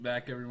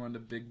Back everyone to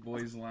Big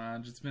Boys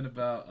Lounge. It's been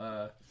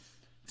about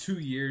 2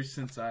 years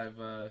since I've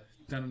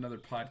done another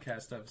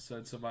podcast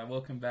episode. So by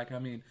welcome back, I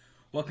mean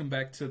welcome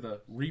back to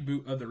the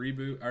reboot of the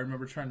reboot. I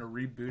remember trying to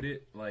reboot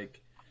it,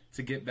 like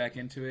to get back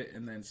into it,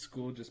 and then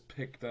school just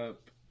picked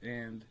up,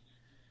 and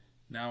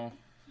now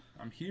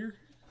I'm here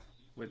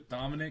with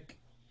Dominic,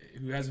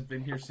 who hasn't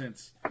been here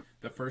since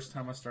the first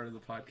time I started the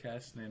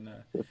podcast, and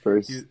the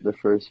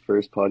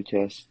first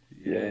podcast.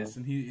 yes,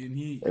 and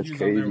he That's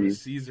was on there with crazy.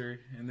 Caesar,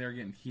 and they were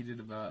getting heated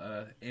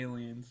about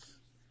aliens.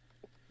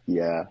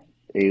 Yeah,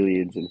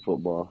 aliens in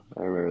football.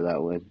 I remember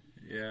that one.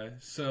 Yeah,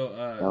 so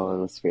That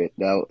one was great.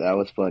 That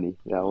was funny.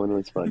 That one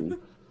was funny.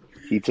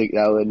 He took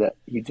that one.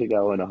 He took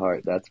that one to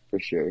heart. That's for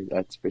sure.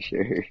 That's for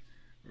sure.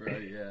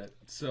 right, yeah.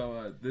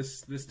 So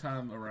this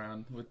time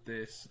around with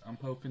this, I'm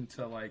hoping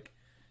to like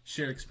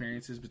share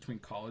experiences between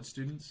college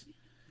students,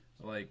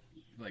 like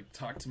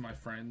talk to my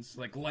friends,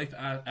 like life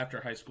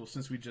after high school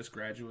since we just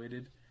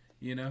graduated,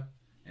 you know,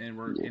 and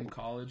we're Yeah, in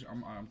college.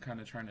 I'm kind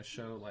of trying to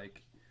show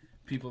like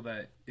people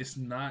that it's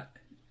not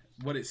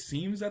what it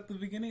seems at the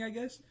beginning, I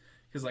guess,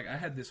 because like I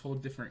had this whole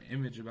different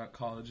image about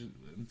college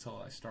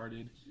until I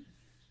started.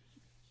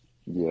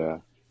 yeah.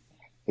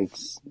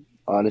 It's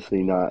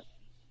honestly not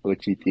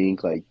what you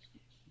think. Like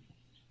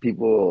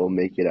people will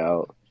make it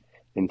out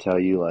and tell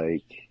you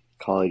like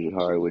college is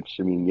hard, which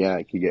I mean, yeah,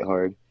 it could get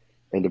hard.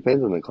 It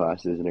depends on the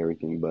classes and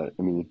everything, but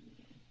I mean,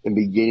 in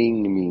the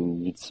beginning, I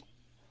mean, it's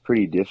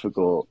pretty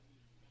difficult,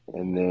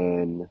 and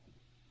then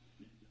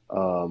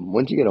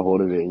once you get a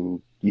hold of it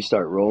and you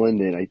start rolling,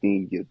 then I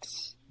think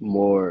it's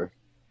more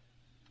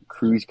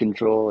cruise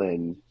control,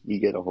 and you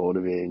get a hold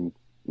of it, and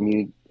I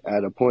mean,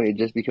 at a point, it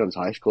just becomes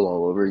high school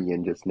all over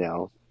again. Just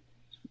now,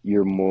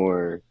 you're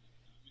more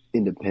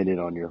independent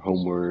on your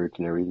homework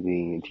and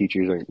everything, and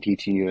teachers aren't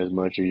teaching you as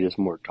much. You're just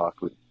more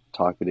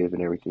talkative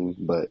and everything,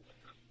 but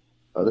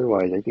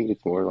otherwise, I think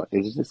it's more like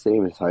it's just the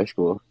same as high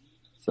school.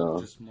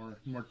 So Just more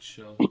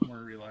chill, more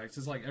relaxed.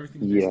 It's like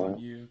everything's based on yeah,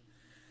 you,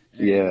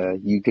 and yeah,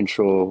 you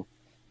control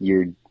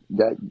your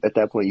that at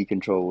that point you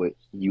control what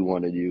you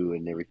want to do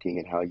and everything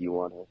and how you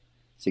want to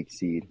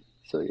succeed.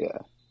 So yeah,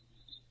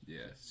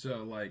 yeah.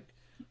 So like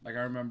I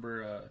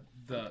remember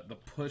the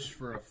push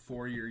for a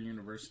 4 year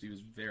university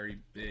was very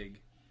big,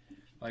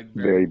 like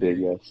very very big, big.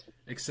 yes.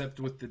 Except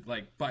with the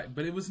like by,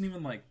 but it wasn't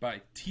even like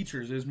by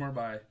teachers. It was more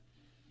by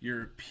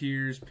your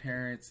peers,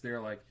 parents.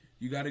 They're like,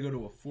 you got to go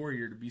to a 4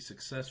 year to be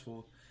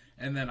successful.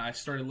 And then I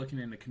started looking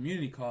into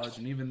community college,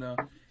 and even though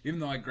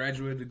I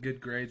graduated with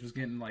good grades, was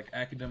getting like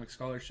academic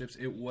scholarships,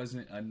 it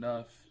wasn't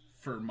enough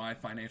for my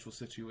financial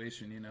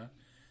situation, you know.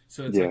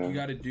 So it's like Yeah, you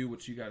got to do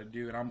what you got to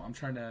do, and I'm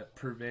trying to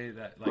portray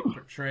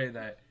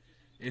that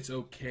it's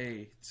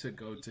okay to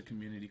go to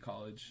community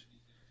college.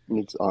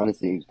 it's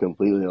honestly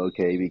completely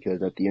okay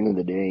because at the end of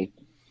the day,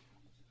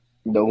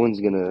 no one's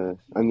gonna.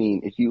 I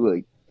mean, if you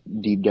like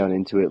deep down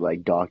into it,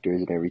 like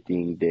doctors and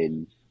everything,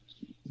 then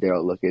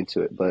they'll look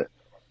into it. But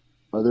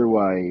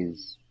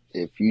otherwise,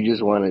 if you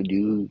just want to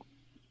do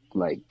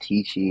like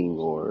teaching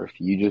or if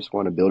you just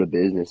want to build a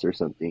business or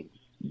something,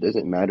 it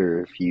doesn't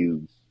matter if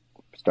you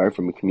start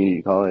from a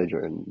community college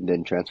or and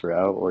then transfer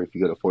out or if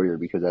you go to 4 year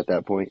because at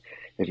that point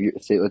if you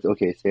say let's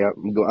okay say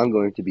I'm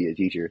going to be a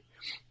teacher,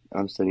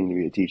 I'm studying to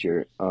be a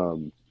teacher.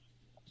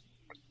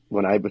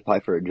 When I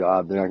apply for a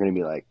job, they're not going to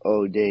be like,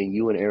 oh dang,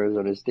 you went to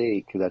Arizona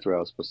State because that's where I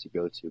was supposed to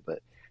go to, but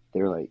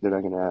they're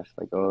not going to ask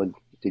like, oh,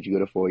 did you go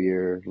to 4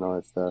 year and all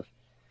that stuff,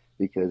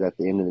 because at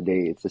the end of the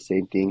day it's the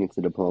same thing, it's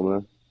a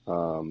diploma.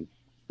 um,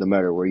 no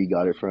matter where you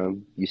got it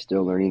from, you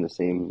still learning the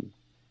same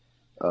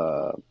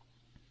uh,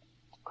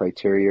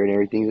 criteria and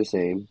everything's the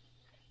same.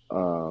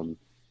 um,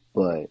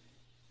 but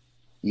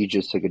you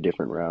just took a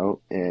different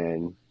route,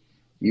 and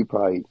you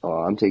probably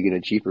I'm taking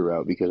a cheaper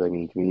route because I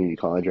mean community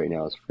college right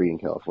now is free in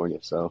California.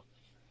 So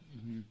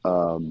Hmm.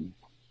 um,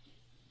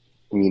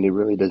 I mean it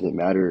really doesn't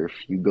matter if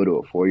you go to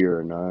a 4 year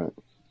or not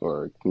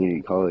or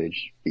community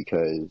college,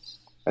 because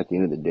at the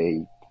end of the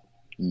day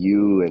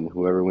you and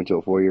whoever went to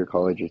a 4 year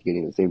college is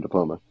getting the same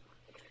diploma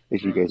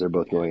if you Bro, guys are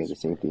both going at the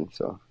yes, same bro. thing.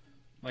 So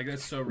Like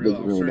that's so it real.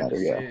 doesn't I'm really starting to matter.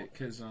 see Yeah, it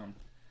because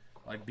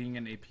like being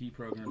in AP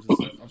programs and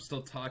stuff, I'm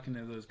still talking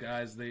to those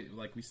guys. They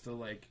like we still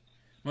like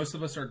most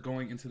of us are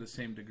going into the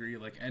same degree,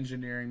 like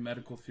engineering,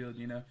 medical field,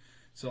 you know.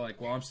 So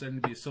like while I'm studying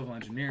to be a civil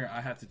engineer,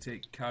 I have to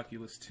take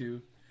calculus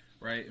too,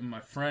 right? And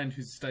my friend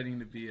who's studying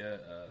to be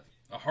a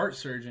heart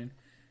surgeon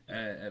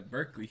at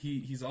Berkeley,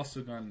 he's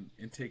also gone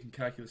and taken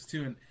calculus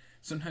too, and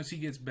sometimes he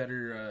gets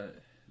better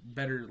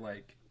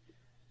like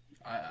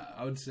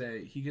I would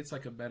say he gets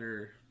like a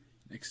better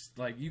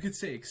like you could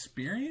say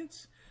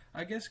experience,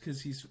 I guess,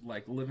 because he's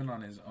like living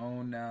on his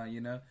own now,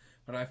 you know.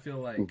 But I feel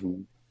like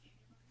hmm,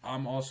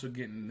 I'm also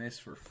getting this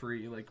for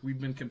free. Like we've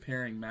been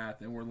comparing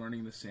math and we're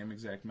learning the same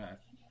exact math.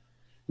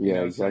 You yeah,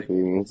 know, it's like exactly. I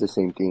mean, it's the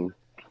same thing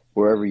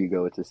wherever you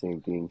go. It's the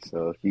same thing.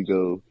 So if you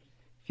go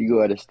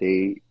out of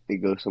state, it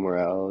goes somewhere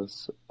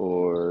else,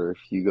 or if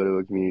you go to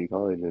a community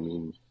college, I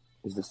mean,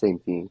 it's the same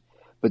thing.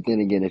 But then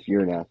again, if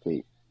you're an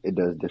athlete, it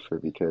does differ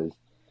because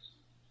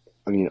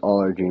I mean, all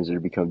our dreams are to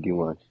become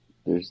D1.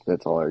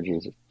 That's all our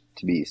dreams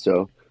to be.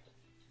 So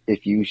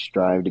if you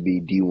strive to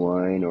be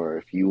D1 or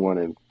if you want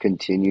to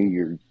continue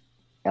your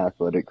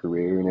athletic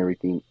career and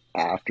everything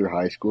after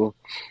high school,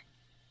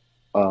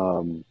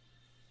 um,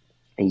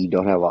 and you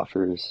don't have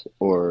offers,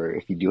 or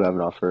if you do have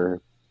an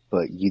offer,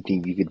 but you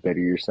think you could better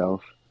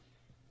yourself,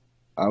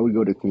 I would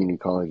go to community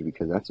college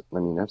because that's what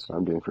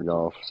I'm doing for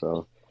golf.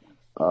 So,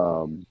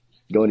 um,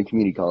 going to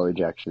community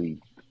college actually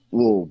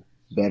will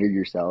better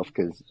yourself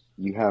because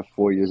you have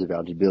 4 years of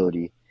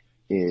eligibility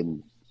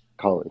in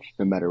college,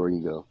 no matter where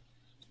you go.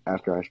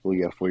 After high school,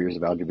 you have 4 years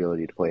of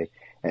eligibility to play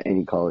at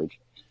any college.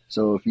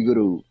 So if you go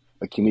to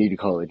a community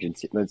college and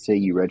let's say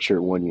you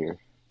redshirt 1 year,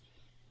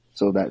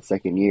 so that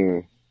second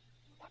year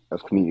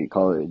of community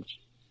college,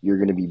 you're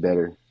going to be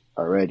better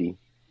already,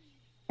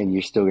 and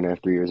you're still going to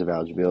have 3 years of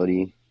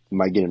eligibility. You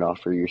might get an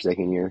offer your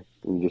second year,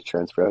 and you just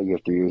transfer out. You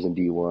have 3 years in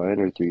D1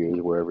 or 3 years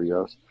wherever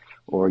else,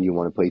 or you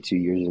want to play 2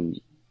 years in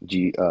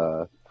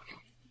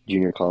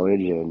junior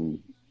college, and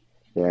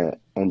that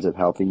ends up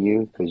helping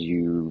you because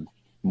you're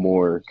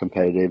more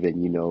competitive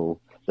and you know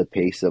the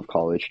pace of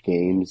college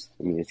games.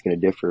 I mean, it's going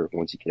to differ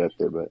once you get up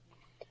there, but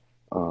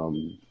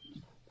um,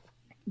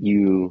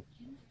 you,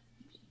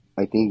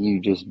 I think you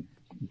just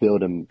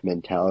build a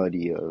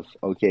mentality of,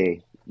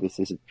 okay, this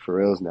is for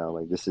reals now.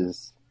 Like, this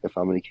is, if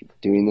I'm going to keep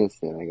doing this,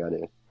 then I got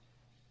to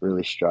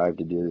really strive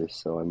to do this.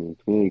 So, I mean,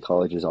 community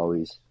college is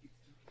always,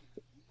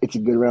 it's a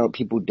good route.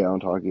 People down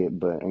talk it,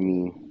 but I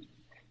mean,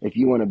 if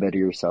you want to better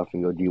yourself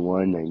and go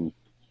D1 and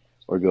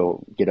or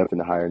go get up in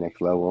the higher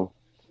next level,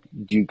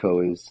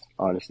 JUCO is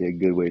honestly a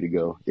good way to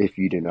go if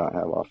you do not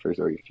have offers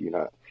or if you're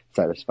not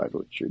satisfied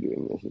with what you're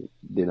doing.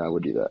 Then I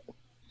would do that.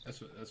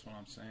 That's what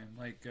I'm saying.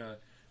 Like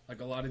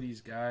a lot of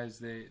these guys,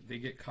 they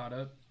get caught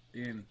up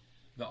in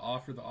the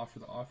offer, the offer,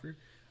 the offer.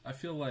 I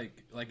feel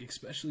like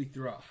especially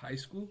throughout high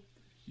school,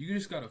 you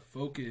just gotta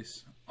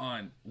focus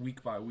on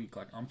week by week.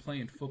 Like I'm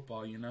playing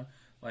football, you know.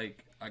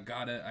 Like I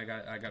got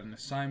an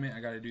assignment. I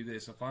gotta do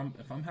this. If I'm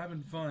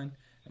having fun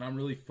and I'm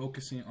really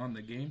focusing on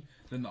the game,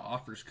 then the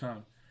offers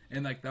come,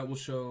 and like that will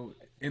show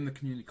in the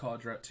community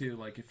college route too.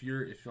 Like if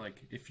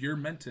you're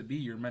meant to be,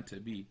 you're meant to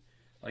be.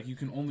 Like you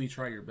can only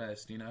try your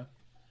best, you know.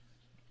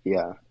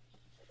 Yeah,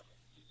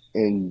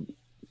 and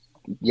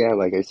yeah,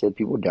 like I said,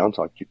 people down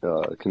talk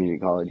community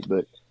college,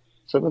 but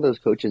some of those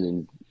coaches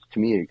in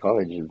community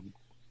college have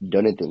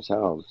done it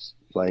themselves.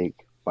 Like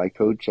my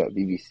coach at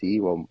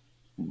BBC, well,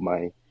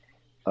 my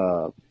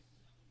uh,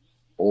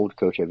 old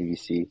coach at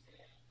BBC,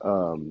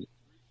 um,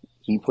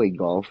 he played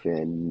golf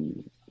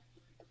and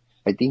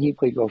I think he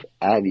played golf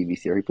at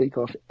BBC or he played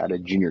golf at a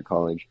junior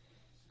college.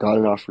 Got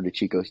an offer to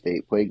Chico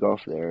State, played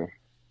golf there,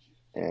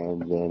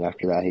 and then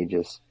after that he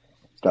just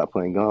stopped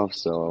playing golf.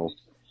 So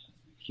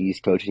he was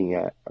coaching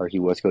at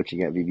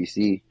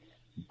BBC,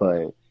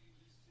 but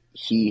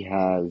he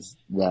has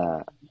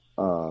that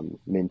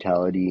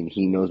mentality and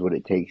he knows what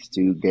it takes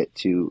to get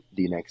to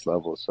the next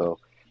level. So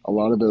a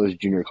lot of those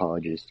junior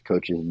colleges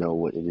coaches know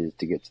what it is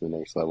to get to the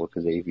next level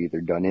because they've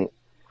either done it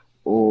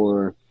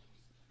or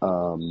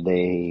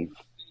they've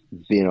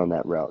been on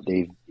that route.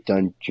 They've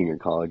done junior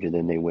college and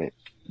then they went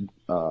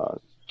to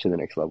the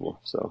next level.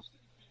 So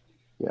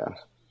yeah,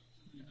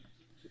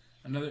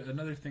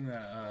 Another thing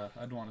that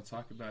I'd want to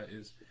talk about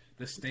is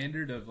the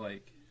standard of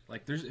like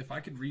there's if I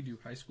could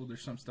redo high school,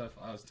 there's some stuff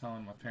I was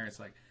telling my parents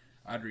like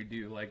I'd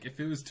redo. Like if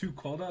it was too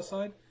cold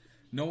outside,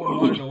 no one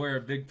wanted to wear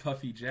a big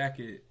puffy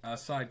jacket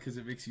outside because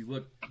it makes you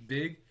look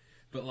big.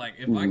 But like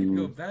if I could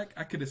go back,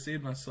 I could have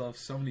saved myself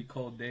so many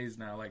cold days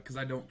now. Like because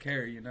I don't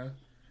care, you know.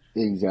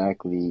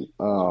 exactly.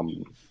 I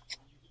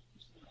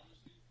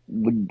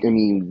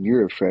mean,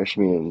 you're a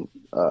freshman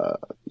in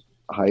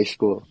high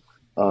school.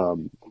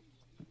 Um,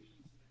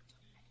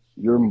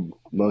 you're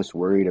most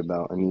worried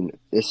about. I mean,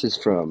 this is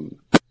from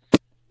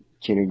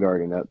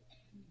kindergarten up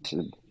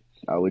to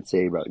I would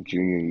say about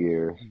junior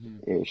year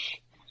Mm-hmm.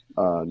 ish.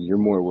 You're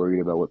more worried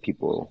about what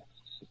people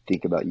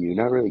think about you.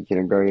 Not really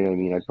kindergarten. I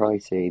mean, I'd probably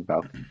say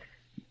about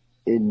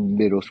in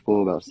middle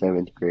school, about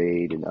seventh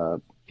grade, and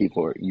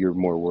you're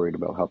more worried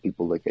about how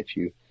people look at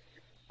you.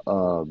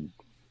 Um,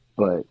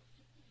 but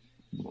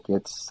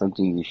that's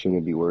something you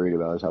shouldn't be worried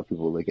about is how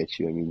people look at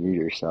you. I mean,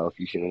 you're yourself.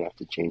 You shouldn't have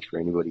to change for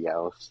anybody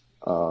else.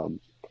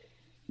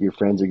 Your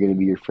friends are going to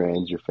be your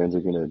friends. Your friends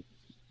are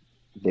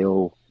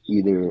they'll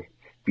either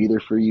be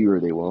there for you or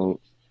they won't,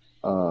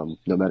 no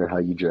matter how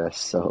you dress.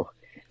 So,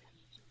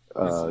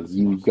 It's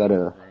you most true, gotta,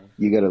 bro.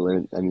 you gotta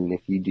learn. I mean,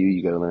 if you do,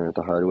 you gotta learn it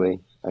the hard way.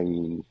 I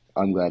mean,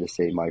 I'm glad to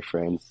say my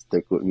friends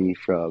stick with me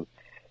from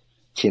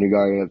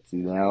kindergarten up to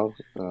now.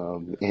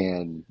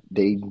 And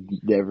they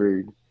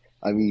never,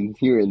 I mean,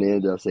 here and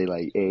there they'll say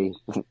like, "Hey,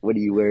 what are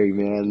you wearing,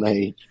 man?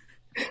 Like,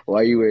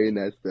 why are you wearing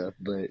that stuff?"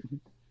 But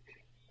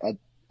at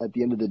at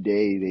the end of the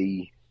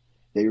day,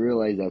 they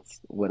realize that's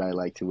what I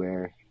like to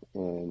wear,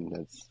 and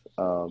that's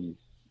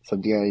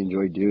something I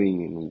enjoy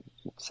doing and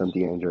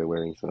something I enjoy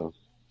wearing. So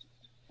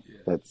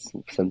Yeah. that's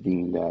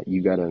something that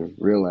you gotta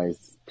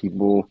realize.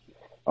 People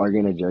are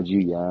gonna judge you,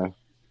 yeah,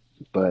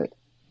 but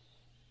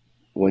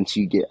once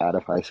you get out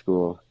of high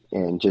school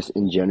and just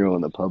in general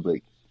in the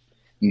public,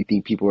 you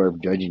think people are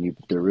judging you,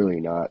 but they're really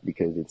not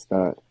because it's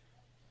not.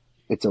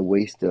 it's a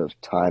waste of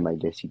time, I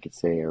guess you could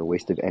say, or a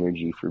waste of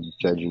energy for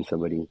judging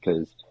somebody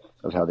because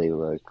of how they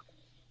look.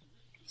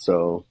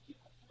 So,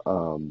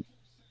 um,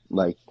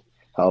 like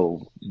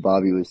how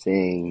Bobby was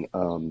saying,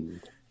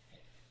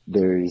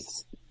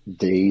 there's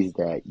days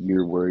that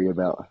you're worried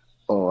about,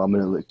 oh, I'm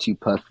gonna look too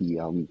puffy.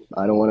 I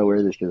don't want to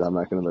wear this because I'm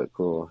not gonna look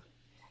cool.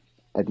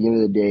 At the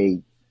end of the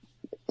day,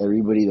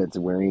 everybody that's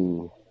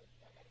wearing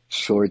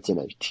shorts and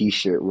a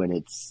t-shirt when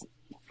it's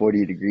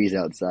 40 degrees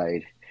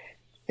outside,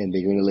 and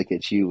they're gonna look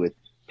at you with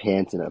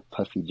pants and a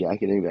puffy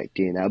jacket and be like,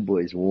 "Damn, that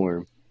boy's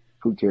warm.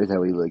 Who cares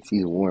how he looks?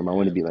 He's warm. I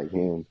want to Yeah. be like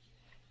him."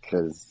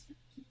 Because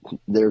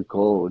they're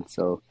cold.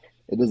 So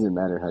it doesn't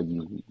matter how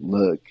you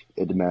look.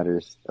 It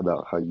matters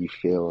about how you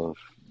feel.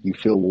 If you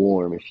feel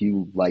warm, if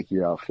you like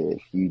your outfit,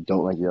 if you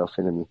don't like your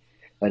outfit, I mean,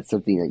 that's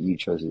something that you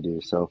chose to do.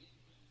 So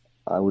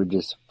I would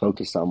just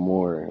focus on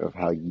more of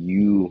how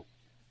you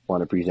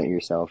want to present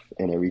yourself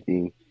and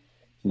everything,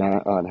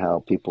 not on how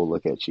people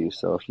look at you.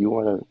 So if you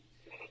want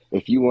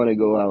to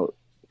go out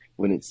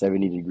when it's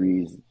 70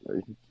 degrees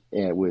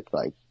and with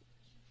like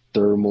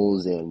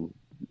thermals and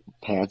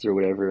pants or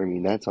whatever, I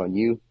mean, that's on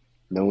you.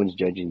 No one's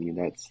judging you.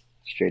 That's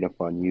straight up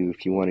on you.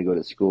 If you want to go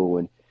to school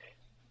in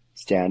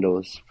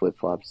sandals, flip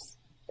flops,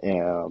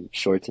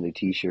 shorts, and a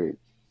t shirt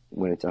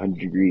when it's 100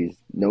 degrees,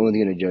 no one's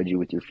going to judge you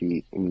with your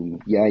feet. I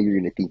mean, yeah, you're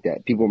going to think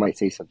that. People might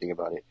say something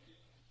about it.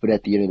 But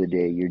at the end of the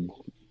day,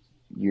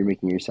 you're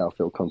making yourself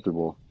feel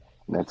comfortable,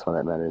 and that's all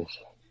that matters.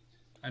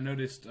 I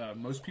noticed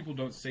most people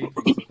don't say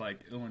things with like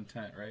ill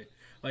intent, right?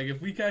 Like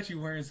if we catch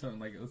you wearing something,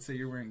 like let's say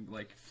you're wearing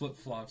like flip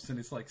flops and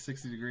it's like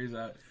 60 degrees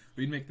out,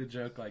 we'd make the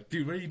joke like,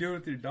 "Dude, what are you doing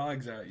with your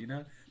dogs out?" You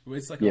know, but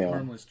it's like a Yeah.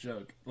 harmless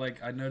joke.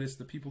 Like I noticed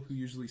the people who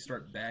usually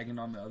start bagging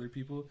on the other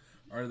people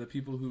are the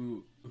people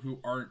who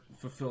aren't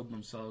fulfilled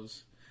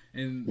themselves,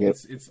 and Yep.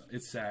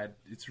 it's sad.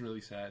 It's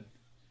really sad,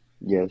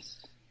 Yes.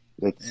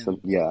 That's and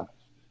some. Yeah.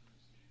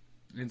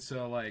 and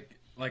so like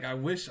I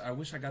wish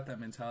I got that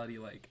mentality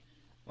like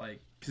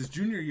because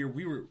junior year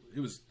it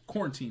was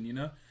quarantine, you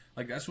know,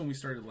 like that's when we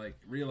started like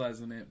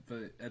realizing it,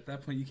 but at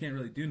that point you can't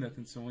really do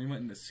nothing. So when we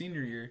went into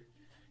senior year,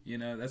 you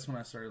know, that's when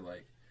I started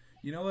like,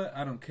 you know what,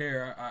 I don't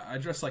care, I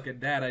dress like a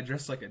dad, I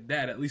dress like a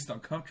dad, at least I'm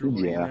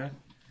comfortable, you Yeah. know.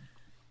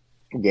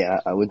 Yeah.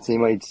 I would say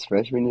my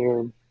freshman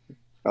year,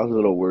 I was a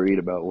little worried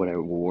about what I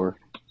wore.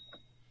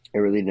 I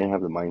really didn't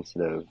have the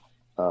mindset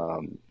of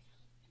um,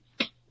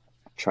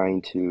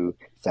 trying to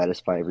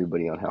satisfy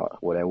everybody on how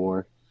what I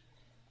wore.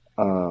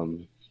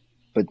 Um,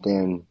 but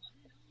then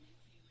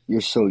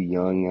you're so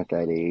young at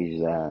that age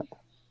that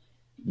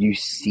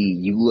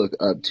you look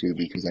up to,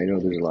 because I know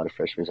there's a lot of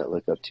freshmen that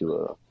look up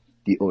to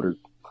the older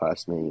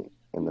classmate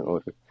and the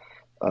older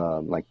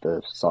like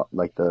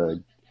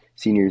the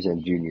seniors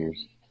and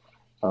juniors,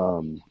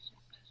 um,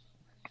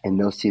 and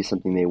they'll see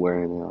something they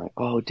wear and they're like,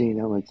 "Oh, dang,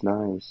 that looks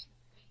nice."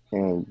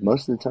 And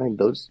most of the time,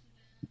 those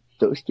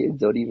kids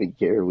don't even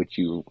care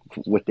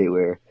what they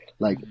wear.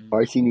 Like Mm-hmm.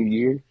 our senior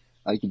year,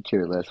 I could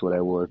care less what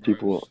I wore.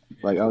 People,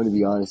 like, I'm Yes. gonna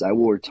be honest, I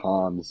wore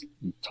Toms,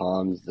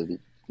 the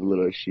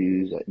little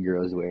shoes that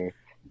girls wear.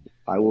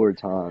 I wore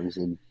Toms,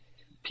 and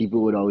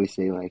people would always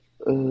say like,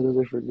 "Oh, those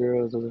are for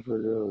girls. Those are for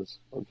girls."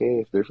 Okay,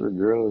 if they're for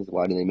girls,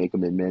 why do they make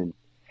them in men?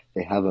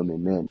 They have them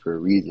in men for a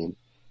reason.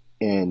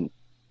 And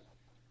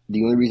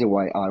the only reason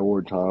why I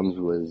wore Toms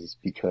was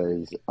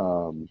because I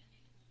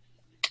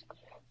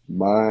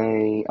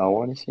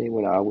want to say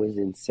when I was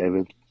in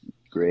seventh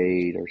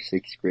grade or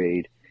sixth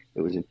grade,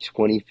 it was in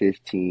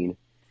 2015,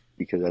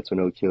 because that's when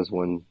Oak Hills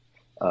won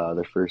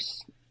their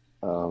first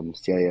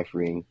CIF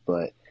ring.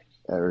 But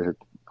their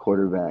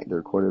quarterback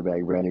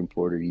Brandon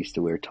Porter used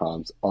to wear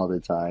Toms all the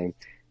time,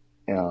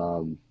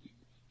 um,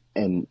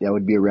 and that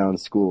would be around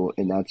school,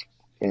 and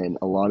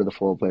a lot of the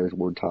football players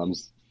wore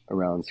Toms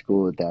around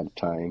school at that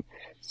time.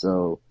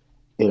 So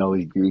it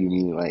always grew to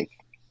me like,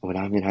 when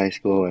I'm in high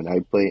school and I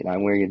play and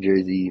I'm wearing a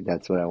jersey,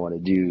 that's what I want to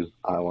do.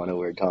 I want to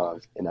wear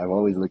Toms, and I've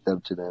always looked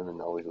up to them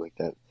and always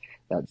looked at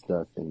that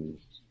stuff. And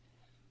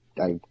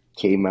I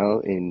came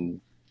out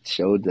and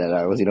showed that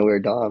I was gonna wear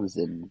Toms,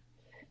 and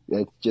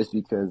that's just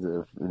because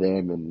of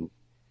them. And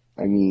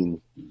I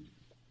mean,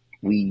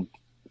 we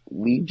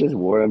we just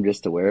wore them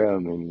just to wear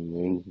them, and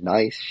they're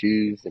nice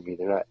shoes. I mean,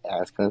 they're not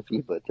as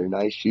comfy, but they're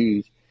nice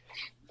shoes.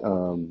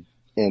 And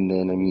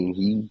then I mean,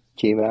 he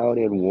came out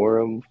and wore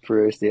them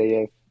for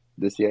the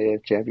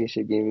CIF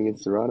championship game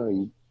against Toronto.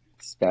 He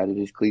spatted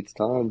his cleats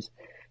Toms.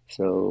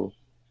 So,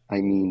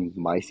 I mean,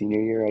 my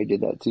senior year I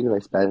did that too. I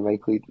spatted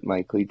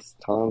my cleats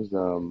Toms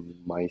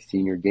my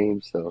senior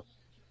game. So,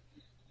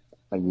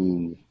 I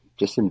mean,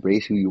 just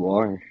embrace who you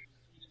are.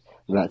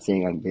 I'm not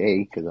saying I'm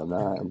gay because I'm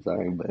not. I'm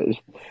sorry, but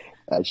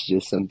that's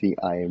just something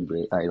I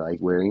embrace. I like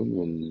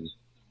wearing,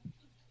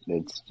 and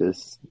it's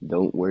just,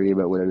 don't worry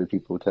about what other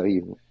people tell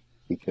you,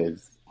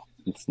 because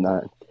it's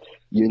not,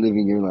 you're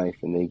living your life,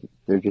 and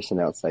they're just an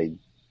outside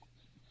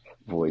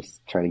voice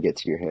trying to get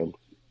to your head.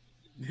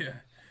 Yeah,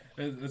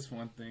 that's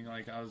one thing.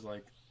 Like I was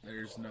like,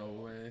 "There's no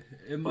way,"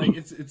 and like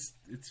it's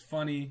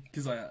funny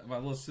because my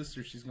little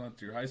sister, she's going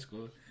through high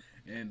school,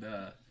 and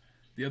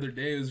the other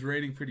day it was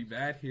raining pretty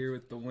bad here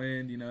with the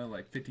wind,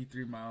 like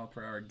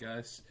 53-mile-per-hour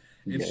gusts,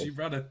 and Yes. she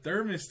brought a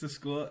thermos to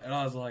school, and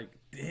I was like,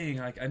 dang,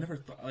 like I never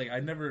thought, like I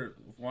never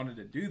wanted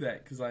to do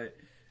that because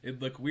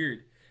it looked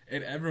weird.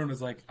 And everyone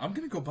was like, I'm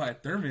gonna go buy a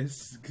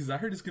thermos because I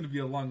heard it's gonna be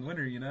a long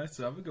winter,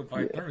 so I'm gonna go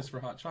buy a Yeah. thermos for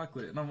hot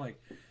chocolate. And I'm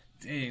like,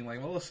 dang, like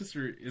my little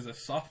sister is a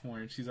sophomore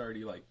and she's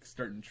already like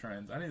starting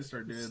trends. I didn't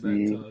start doing that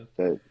See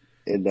that,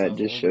 and till I that was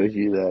just shows older.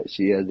 you that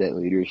she has that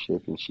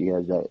leadership and she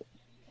has that,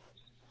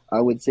 I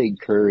would say,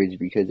 courage,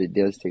 because it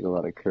does take a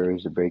lot of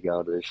courage to break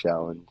out of the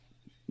shell and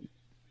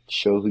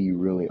show who you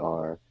really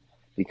are.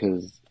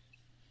 Because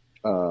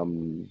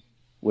um,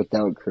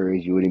 without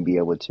courage, you wouldn't be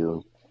able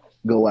to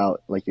go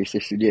out like your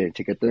sister did,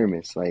 take a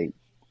thermos. Like,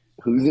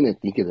 who's gonna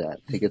think of that?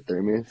 Take a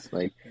thermos?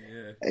 Like,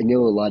 Yeah, I know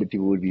a lot of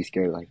people would be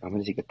scared. Like, I'm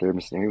gonna take a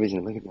thermos, and everybody's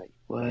gonna look at me like,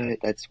 "What?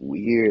 That's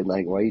weird.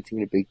 Like, why are you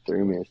taking a big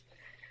thermos?"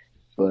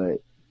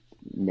 But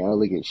now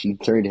look at, she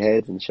turned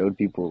heads and showed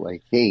people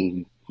like,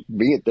 "Hey,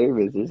 bring a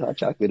thermos. There's hot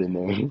chocolate in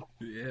there."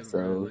 yeah, bro. So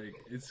Like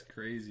it's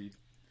crazy.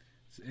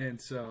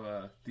 And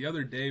so the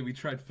other day we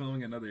tried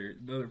filming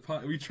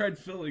we tried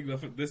filming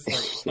this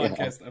like yeah,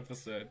 podcast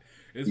episode.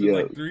 It's been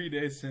yeah, like 3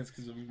 days since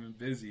because we've been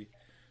busy,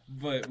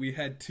 but we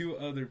had two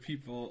other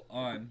people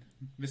on,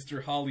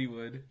 Mr.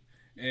 Hollywood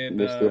and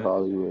Mr.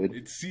 Hollywood.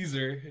 it's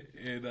Caesar.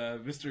 And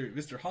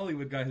Mr.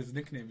 Hollywood got his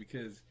nickname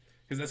because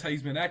that's how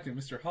he's been acting,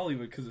 Mr.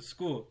 Hollywood, because of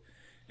school.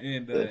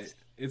 And Yes,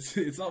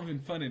 it's all been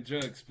fun and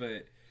jokes,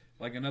 but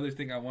like another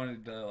thing I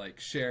wanted to like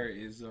share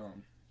is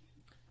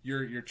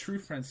your true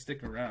friends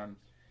stick around,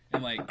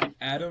 and like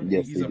Adam,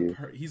 yes, they do.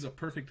 he's a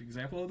perfect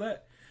example of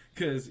that.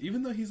 Because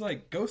even though he's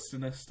like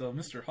ghosting us still,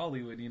 Mr.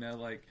 Hollywood,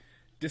 like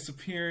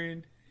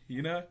disappearing,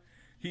 you know,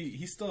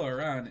 he's still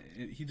around.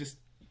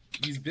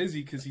 He's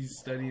busy because he's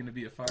studying to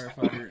be a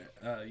firefighter,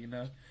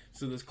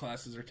 So those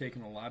classes are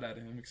taking a lot out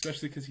of him,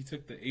 especially because he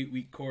took the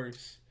 8-week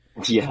course.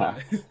 Yeah,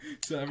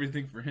 So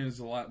everything for him is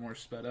a lot more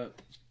sped up.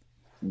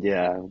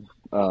 yeah.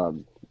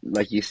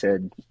 Like you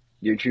said,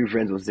 your true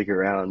friends will stick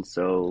around.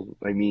 So,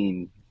 I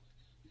mean,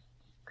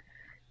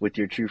 with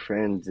your true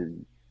friends,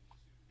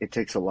 it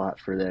takes a lot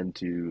for them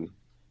to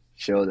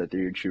show that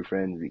they're your true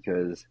friends,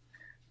 because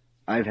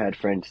I've had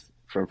friends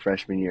from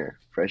freshman year.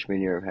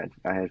 Freshman year,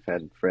 I have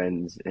had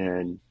friends,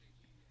 and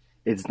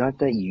it's not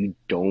that you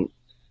don't,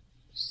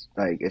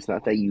 like, it's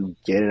not that you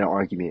get in an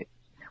argument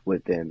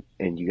with them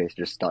and you guys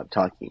just stop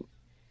talking.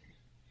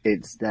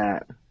 It's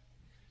that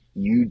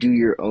you do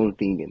your own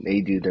thing and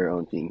they do their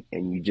own thing,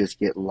 and you just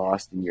get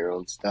lost in your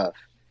own stuff.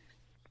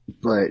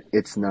 But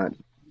it's not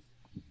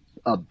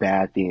a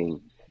bad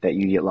thing that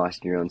you get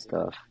lost in your own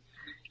stuff.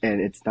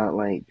 And it's not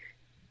like,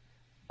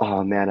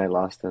 oh man, I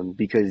lost them,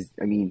 because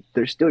I mean,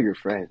 they're still your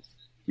friends.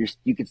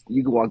 You could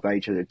walk by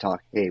each other and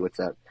talk, hey, what's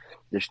up?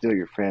 They're still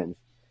your friends.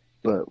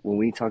 But when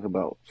we talk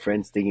about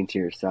friends sticking to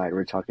your side,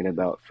 we're talking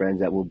about friends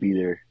that will be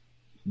there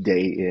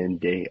day in,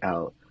 day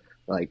out.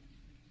 Like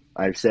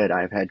I've said,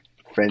 I've had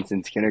friends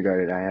since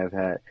kindergarten. I have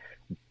had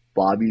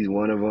Bobby's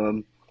one of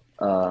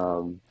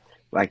them.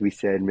 Like we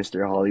said,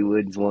 Mr.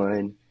 Hollywood's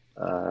one.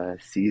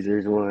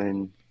 Caesar's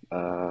one.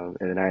 And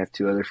then I have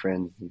two other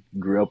friends.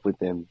 Grew up with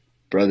them,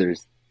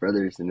 brothers.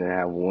 And then I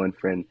have one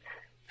friend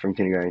from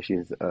kindergarten.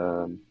 She's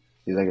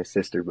like a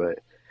sister, but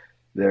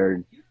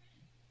they're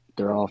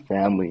they're all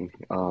family.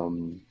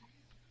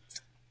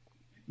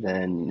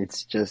 Then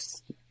it's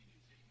just,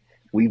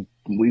 we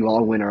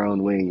all went our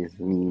own ways.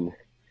 I mean,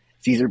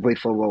 Caesar played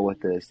football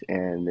with us,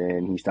 and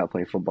then he stopped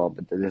playing football.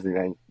 But that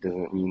doesn't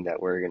mean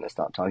that we're gonna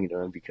stop talking to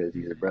him because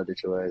he's a brother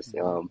to us.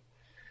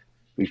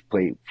 We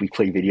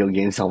play video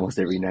games almost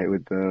every night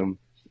with them.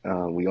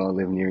 We all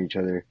live near each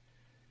other,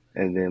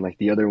 and then like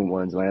the other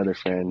ones, my other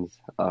friends.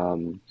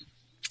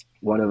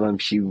 One of them,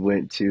 she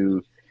went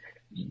to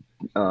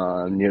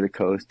near the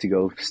coast to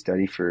go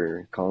study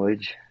for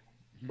college.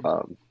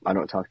 Mhm. I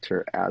don't talk to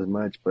her as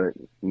much, but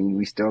I mean,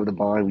 we still have the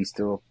bond.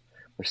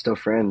 We're still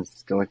friends,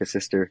 still like a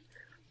sister.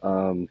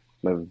 I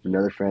have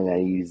another friend that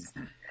he's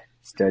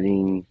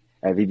studying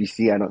at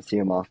VBC. I don't see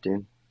him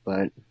often,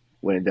 but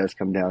when it does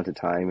come down to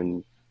time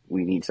and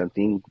we need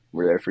something,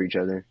 we're there for each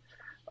other.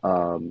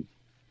 Um,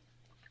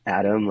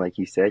 Adam, like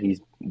you said,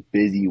 he's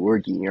busy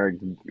working or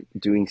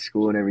doing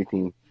school and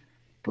everything,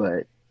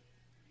 but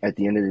at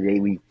the end of the day,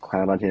 we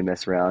clown on him,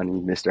 mess around,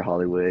 he's Mr.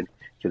 Hollywood,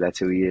 because that's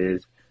who he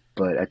is.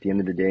 But at the end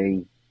of the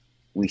day,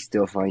 we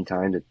still find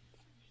time to,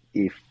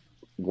 if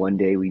one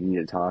day we need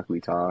to talk, we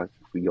talk.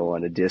 If we go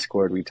on a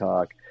Discord, we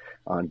talk.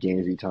 On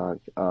games, we talk.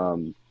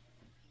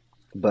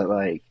 But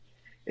like,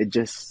 it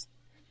just,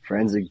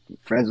 friends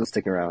will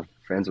stick around.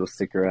 Friends will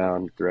stick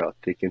around throughout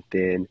thick and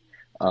thin.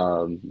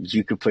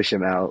 You could push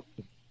them out,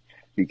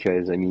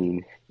 because I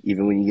mean,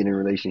 even when you get in a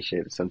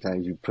relationship,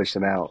 sometimes you push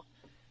them out,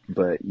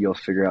 but you'll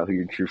figure out who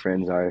your true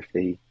friends are if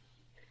they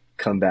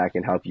come back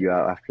and help you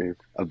out after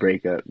a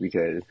breakup.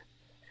 Because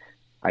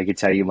I can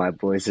tell you, my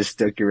boys have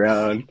stuck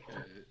around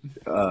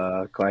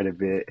quite a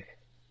bit.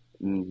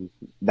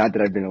 Not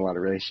that I've been in a lot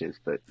of relationships,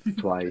 but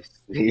twice.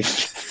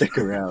 stuck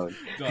around.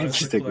 Dog, that's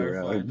She to stuck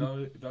clarify. around.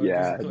 Dog, just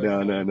Yeah, to no,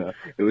 clarify. no, no.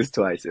 It was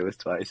twice. It was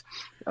twice.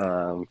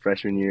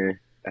 Freshman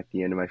year, at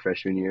the end of my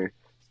freshman year,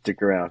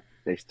 stick around.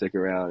 They stuck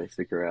around. They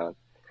stuck around.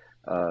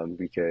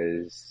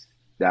 Because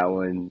that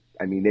one,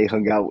 I mean, they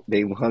hung out.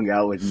 They hung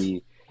out with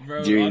me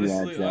Bro, during that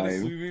honestly,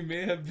 time. we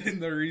may have been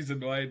the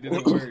reason why it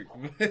didn't work.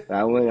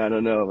 That one, I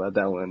don't know about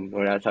that one.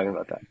 We're not talking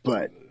about that.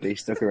 But they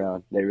stuck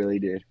around. They really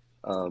did.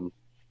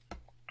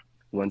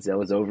 Once that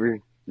was over,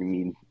 I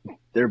mean,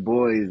 they're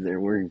boys.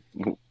 We're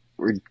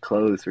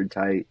close. We're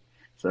tight.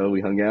 So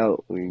we hung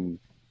out.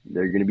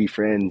 They're gonna be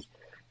friends.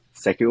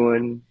 Second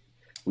one,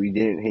 we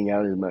didn't hang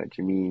out as much.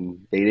 I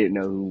mean, they didn't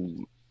know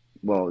who.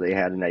 Well, they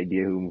had an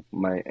idea who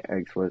my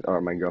ex was,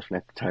 or my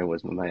girlfriend at the time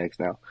was, my ex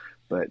now,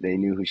 but they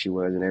knew who she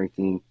was and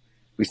everything.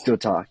 We still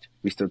talked.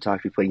 We still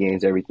talked. We played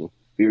games, everything.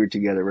 We were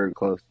together. We were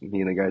close. Me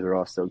and the guys were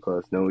all still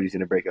close. Nobody's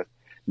gonna break us.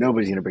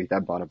 Nobody's gonna break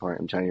that bond apart.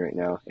 I'm telling you right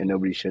now, and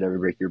nobody should ever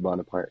break your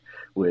bond apart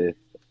with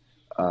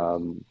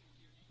um,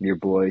 your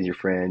boys, your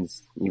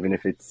friends, even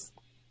if it's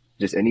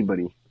just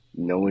anybody.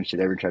 No one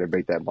should ever try to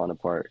break that bond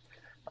apart.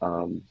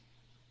 Um,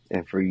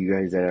 and for you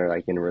guys that are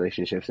like in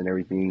relationships and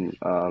everything,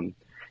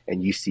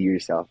 and you see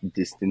yourself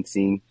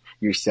distancing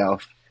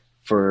yourself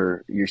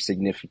for your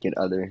significant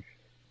other,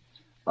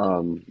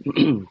 um,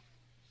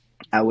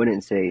 I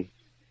wouldn't say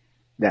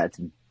that's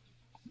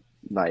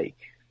like,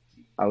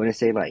 I wouldn't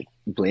say like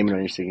blame it on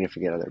your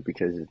significant other,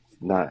 because it's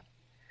not.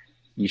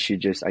 You should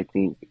just, I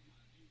think,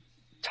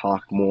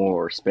 talk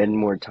more or spend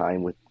more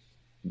time with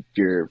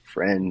your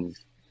friends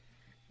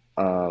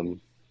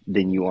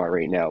than you are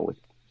right now with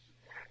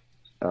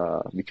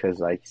because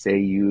like say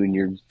you and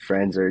your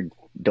friends are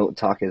don't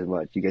talk as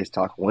much. You guys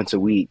talk once a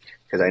week,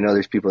 because I know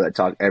there's people that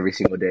talk every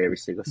single day, every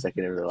single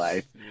second of their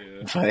life.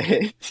 Yeah, But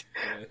yeah.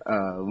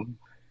 um,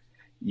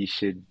 you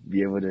should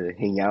be able to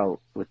hang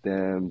out with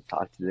them,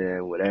 talk to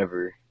them,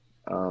 whatever.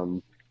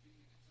 Um,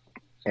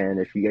 and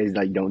if you guys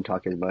like don't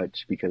talk as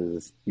much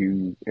because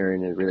you are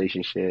in a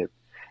relationship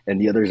and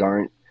the others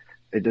aren't,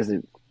 it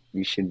doesn't.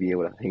 You should be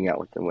able to hang out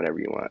with them whenever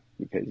you want,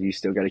 because you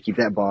still got to keep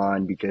that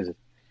bond. Because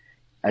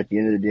at the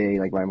end of the day,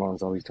 like my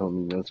mom's always told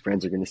me, those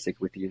friends are going to stick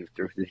with you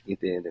through thick and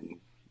thin. And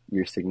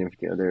your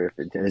significant other, if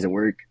it doesn't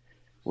work,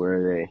 where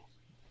are they?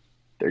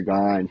 They're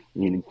gone.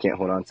 You can't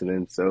hold on to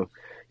them. So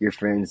your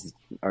friends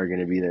are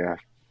going to be there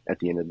at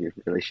the end of your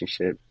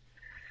relationship.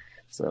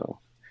 So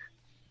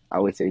I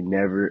would say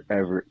never,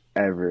 ever,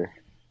 ever,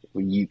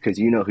 because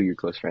you know who your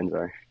close friends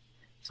are.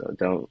 So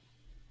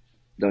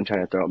don't try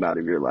to throw them out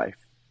of your life.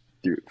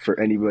 For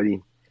anybody,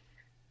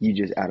 you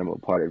just add them a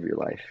part of your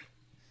life.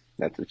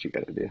 That's what you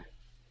got to do.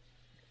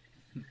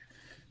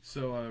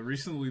 So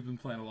recently we've been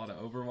playing a lot of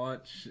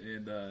Overwatch,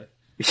 and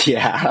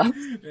Yeah.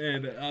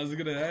 and I was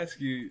gonna ask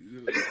you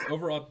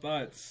overall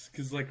thoughts,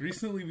 because like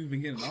recently we've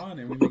been getting on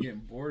and we've been getting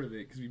bored of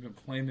it because we've been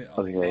playing it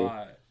a Okay.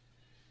 lot.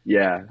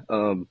 Yeah.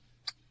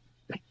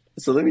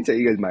 So let me tell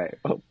you guys my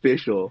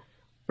official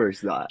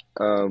first thought.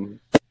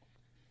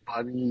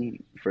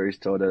 Bobby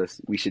first told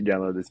us we should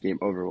download this game,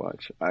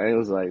 Overwatch. I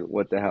was like,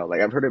 what the hell?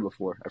 Like, I've heard it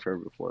before.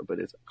 But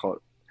it's called,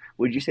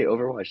 would you say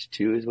Overwatch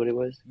 2 is what it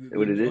was?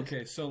 What it is?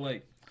 Okay, so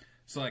like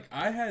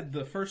I had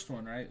the first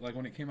one, right? Like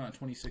when it came out in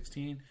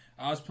 2016,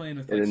 I was playing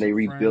with And like then they some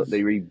rebuilt,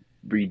 friends.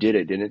 redid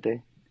it, didn't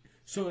they?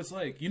 So it's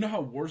like, you know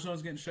how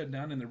Warzone's getting shut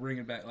down and they're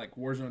bringing back like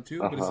Warzone 2,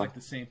 but it's Uh-huh. like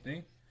the same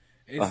thing.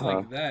 It's Uh-huh.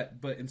 like that,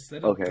 but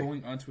instead of Okay.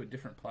 going onto a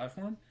different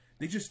platform,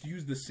 they just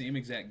use the same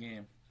exact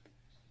game.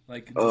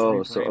 Like just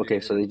Oh, so, rebranded okay,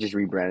 it. so they just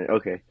rebranded.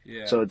 Okay.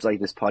 Yeah. So it's like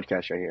this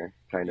podcast right here,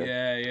 kind of.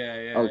 Yeah,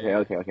 yeah, yeah, Okay, yeah.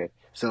 okay, okay.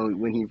 So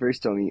when he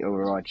first told me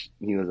Overwatch,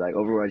 he was like,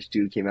 Overwatch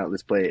 2 came out,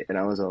 let's play it. And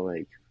I was all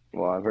like,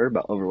 well, I've heard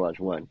about Overwatch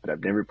 1, but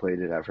I've never played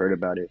it. I've heard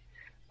about it.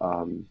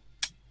 Um,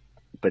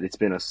 but it's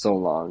been so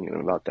long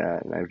about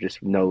that. And I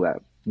just know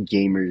that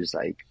gamers,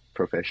 like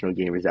professional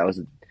gamers,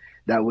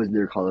 that was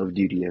their Call of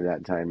Duty at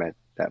that time at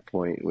that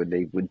point, when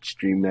they would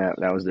stream that.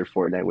 That was their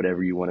Fortnite,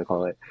 whatever you want to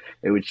call it.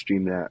 They would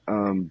stream that.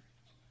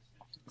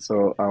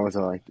 So I was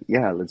all like,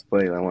 yeah, let's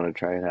play it. I want to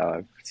try it out.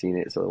 I've seen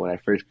it. So when I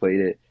first played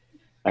it,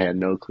 I had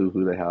no clue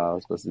who the hell I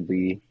was supposed to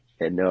be.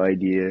 Had no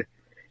idea.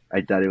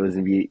 I thought it was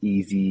gonna be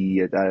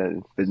easy.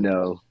 But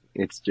no,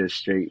 it's just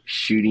straight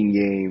shooting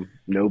game.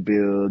 No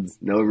builds,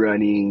 no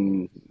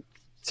running.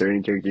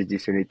 Certain characters do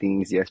certain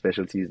things. You have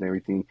specialties and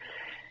everything.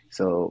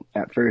 So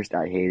at first,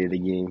 I hated the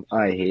game.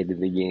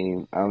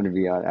 I'm gonna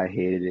be honest. I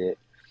hated it.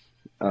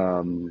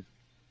 Um,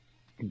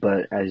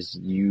 but as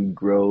you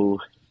grow,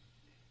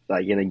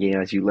 like in a game,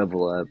 as you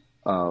level up,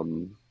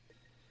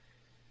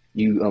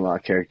 you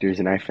unlock characters,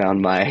 and I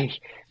found my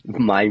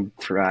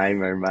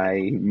prime, or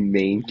my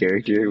main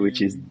character,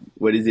 which is, Main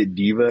what is it,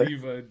 Diva?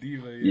 Diva,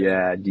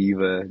 yeah. Yeah,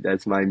 Diva.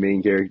 That's my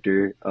main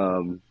character.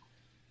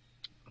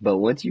 But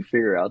once you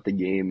figure out the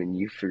game and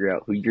you figure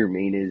out who your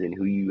main is and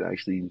who you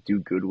actually do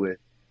good with,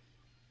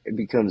 it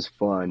becomes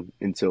fun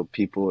until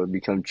people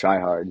become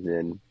tryhards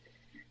and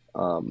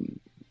um,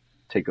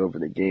 take over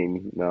the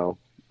game.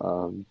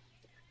 Um,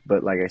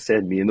 But like I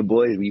said, me and the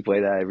boys, we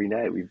play that every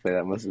night. We play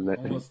that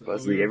Almost, we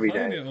mostly were every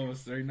playing night. it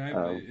almost every night,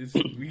 but Um, it's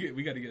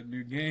we got to get a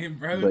new game,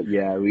 bro. but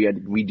yeah,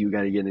 we do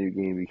got to get a new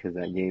game because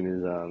that game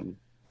is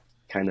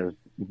kind of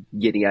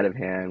getting out of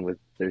hand with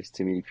there's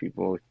too many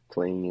people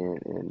playing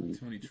it and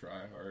Too many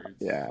tryhards.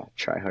 yeah,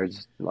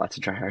 tryhards, lots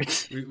of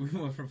tryhards. We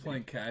went from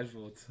playing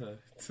casual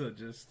to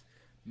just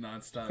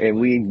nonstop. And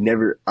we Like,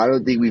 never, I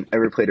don't think we've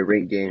ever played a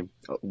ranked game,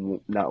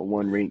 not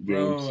one ranked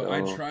game. bro, So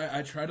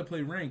I try to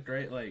play ranked,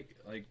 right? Like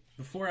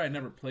before I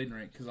never played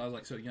ranked because I was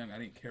like so young. I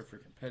didn't care for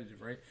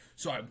competitive, right?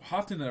 So I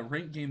hopped into a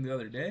ranked game the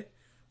other day.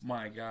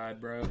 My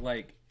God, bro!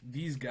 Like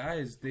these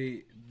guys,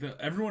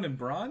 everyone in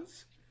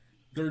bronze,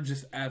 they're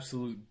just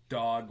absolute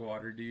dog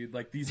water, dude.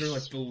 Like these are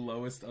like the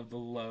lowest of the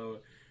low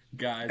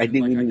guys, I and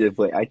think we like need to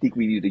play. I think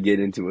we need to get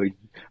into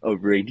a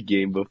ranked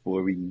game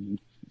before we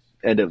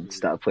end up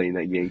stop playing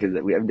that game because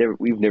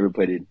we've never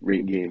played a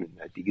ranked game, and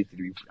I think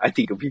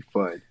it'll be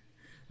fun.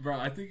 bro,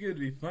 I think it'd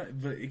be fun,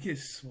 but it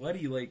gets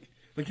sweaty. Like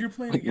you're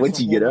playing against Once a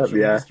you whole get up, bunch of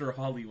yeah, Mr.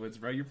 Hollywoods,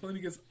 bro. You're playing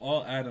against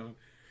all Adam.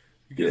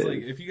 Because yeah. like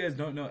if you guys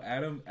don't know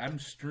Adam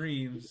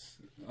streams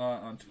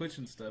on Twitch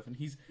and stuff, and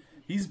he's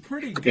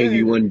pretty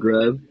Angry good. One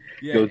Grub,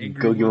 Yeah, Angry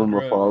go give One him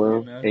a Grub, you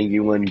follow. know. Angry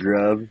One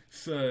Grub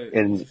So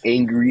and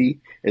Angry,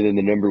 and then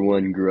the number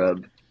one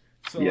Grub.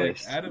 like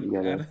Yes, you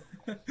gotta.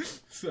 Adam,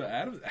 so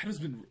Adam's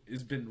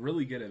been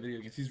really good at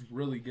video games. He's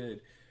really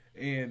good,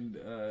 and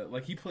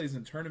like he plays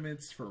in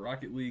tournaments for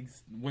Rocket League,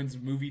 wins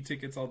movie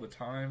tickets all the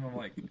time. I'm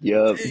like,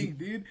 Yup, dang,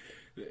 dude.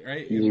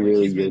 Right, he's and like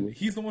really good.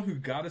 he's the one who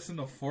got us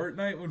into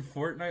Fortnite when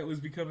Fortnite was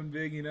becoming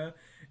big, you know,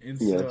 and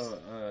Yes,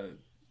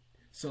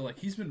 so like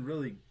he's been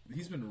really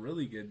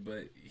good,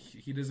 but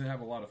he doesn't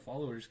have a lot of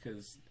followers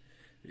because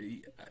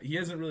he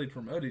hasn't really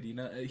promoted, you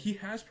know. He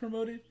has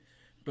promoted,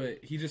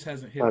 but he just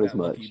hasn't hit not as that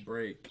lucky much.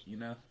 break, you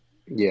know.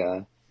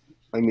 Yeah,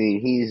 I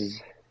mean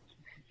he's.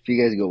 If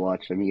you guys go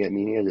watch him, he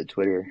has a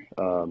Twitter.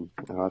 I'll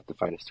have to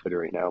find his Twitter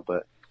right now,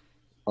 but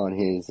on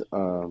his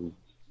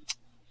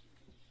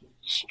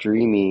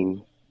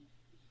streaming,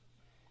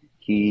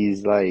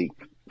 he's like,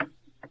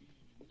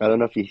 I don't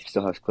know if he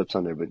still has clips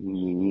on there, but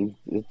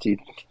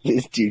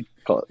this dude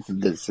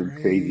does some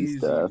crazy Crazy,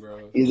 stuff.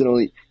 bro. He doesn't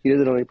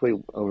only play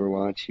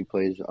Overwatch. He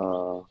plays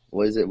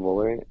what is it,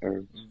 Valorant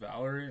or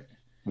Valorant.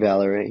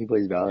 Valorant? He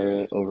plays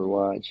Yeah. Valorant,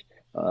 Overwatch.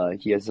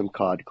 He has some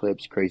COD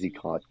clips, crazy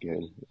COD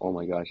good. Oh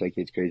my gosh, that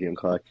kid's crazy on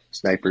COD.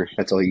 Sniper,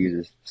 that's all he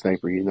uses.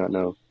 Sniper, he's not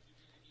no.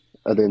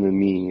 Other than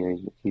me,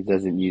 he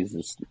doesn't use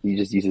this. He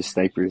just uses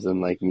snipers,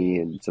 unlike me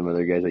and some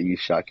other guys that use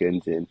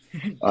shotguns and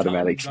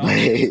automatic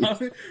plays.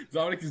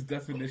 Dominic's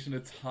definition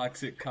of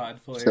toxic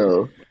COD player.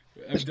 So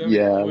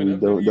yeah, I When mean,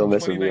 MW don't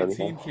mess with me on 2019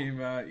 that.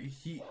 came out,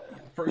 he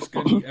first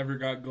gun he ever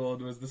got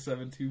gold was the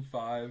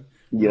 725,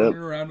 Yep, running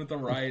around with a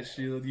riot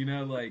shield. You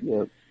know,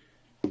 yep,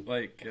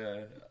 like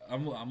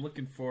I'm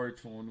looking forward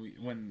to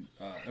when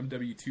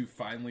MW2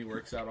 finally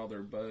works out all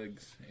their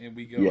bugs and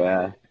we go at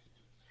yeah, it.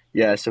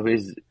 yeah. So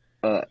his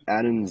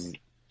Adam's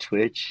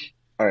Twitch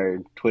or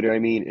Twitter, I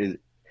mean, is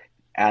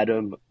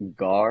Adam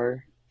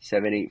Gar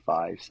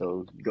 785.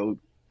 So go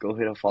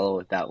hit a follow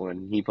with that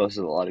one. He posts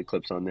a lot of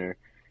clips on there.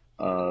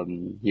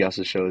 He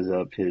also shows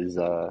up his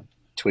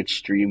Twitch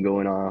stream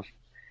going off.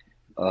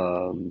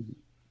 Um,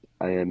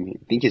 I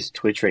think his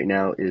Twitch right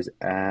now is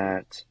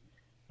at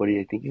what do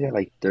you think he's at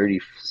like 30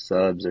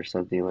 subs or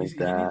something like He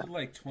that. needed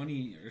like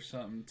 20 or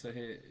something to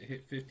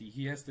hit 50.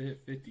 He has to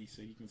hit 50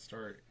 so he can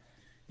start.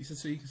 He said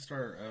so you can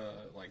start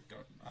like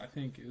I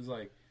think it was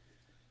like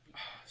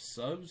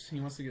subs. He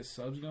wants to get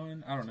subs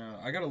going. I don't know.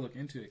 I gotta look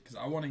into it because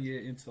I want to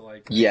get into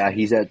like Yeah, actually.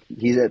 he's at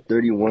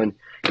 31.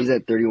 He's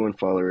at 31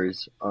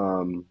 followers.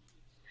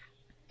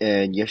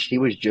 And yes, he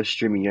was just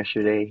streaming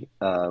yesterday.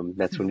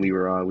 That's when we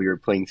were on. We were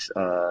playing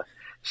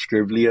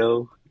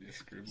Scriblio.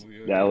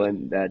 That Yeah.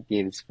 one, that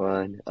game's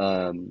fun.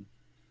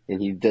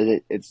 And he does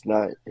it. It's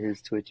not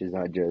his Twitch is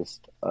not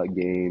just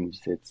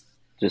games. It's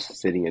just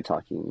sitting and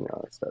talking and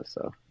all that stuff.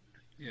 So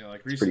Yeah,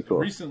 like it's pretty cool.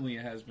 recently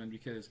it has been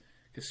because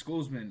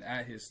school's been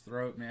at his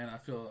throat, man. I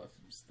feel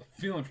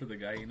feeling for the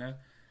guy, you know.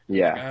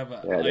 Like I Yeah, have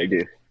a yeah, they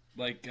do.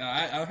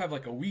 I'll have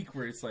like a week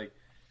where it's like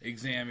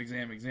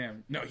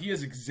exam. No, he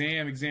has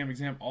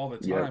exam all the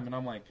Yeah, time, and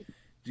I'm like,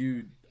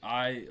 dude,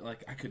 I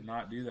could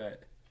not do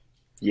that.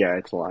 yeah,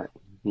 it's a lot.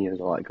 He has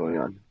a lot going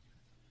on.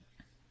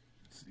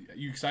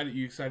 You excited?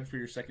 You excited for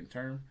your second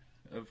term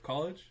of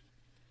college?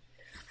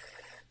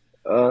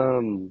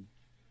 Um,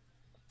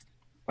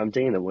 I'm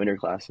taking the winter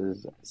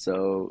classes,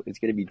 so it's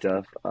gonna be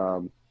tough.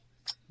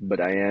 But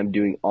I am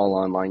doing all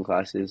online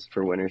classes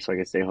for winter, so I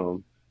can stay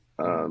home.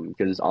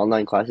 Because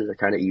online classes are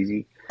kind of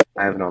easy.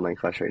 I have an online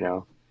class right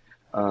now,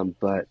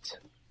 but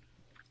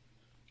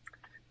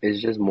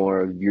it's just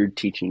more of you're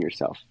teaching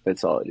yourself.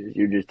 That's all it is.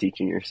 You're just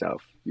teaching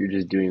yourself. You're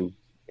just doing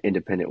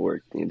independent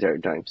work the entire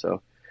time.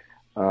 So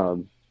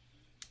um,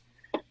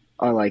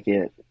 I like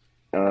it.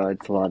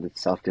 It's a lot of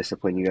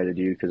self-discipline you got to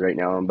do because right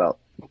now I'm about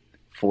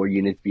 4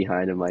 units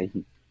behind in my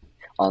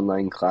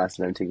online class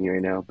that I'm taking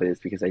right now, but it's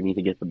because I need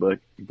to get the book.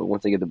 But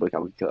once I get the book,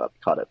 I'm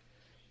caught up.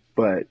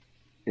 But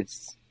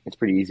it's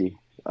pretty easy.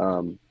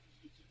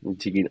 I'm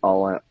taking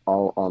all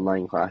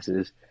online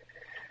classes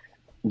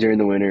during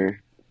the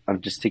winter.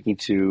 I'm just taking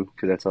two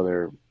because that's all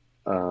they're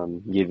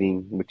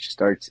giving, which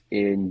starts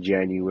in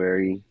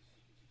January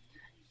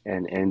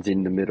and ends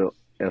in the middle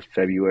of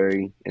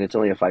February, and it's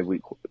only a 5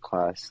 week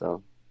class,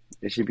 so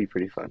it should be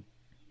pretty fun.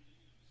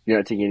 You're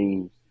not taking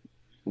any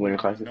winter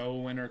No, classes? no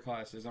winter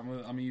classes. I'm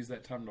gonna use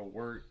that time to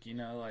work.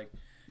 Like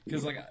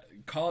because like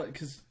call it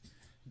because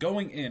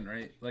going in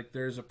right like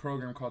there's a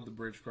program called the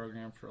Bridge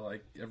program for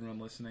like everyone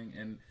listening,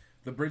 and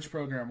the Bridge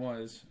program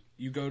was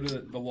you go to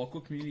the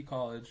local community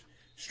college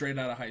straight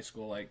out of high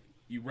school. Like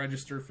you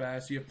register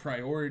fast, you have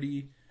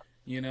priority,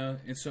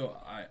 and so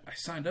I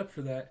signed up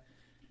for that.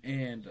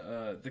 And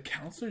the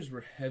counselors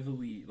were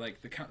heavily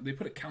like they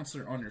put a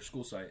counselor on your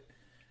school site,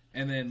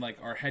 and then like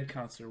our head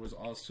counselor was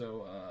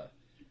also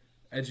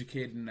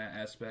educated in that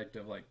aspect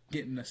of like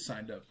getting us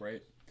signed up,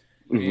 right?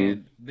 Mm-hmm.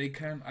 And they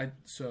kind of,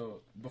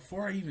 so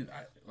before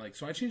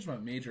so I changed my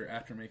major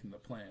after making the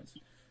plans,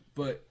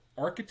 but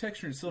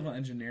architecture and civil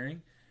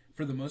engineering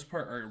for the most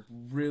part are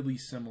really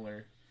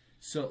similar.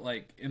 So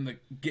like in the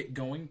get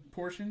going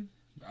portion,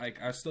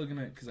 like I was still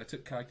gonna, because I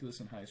took calculus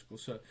in high school,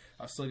 so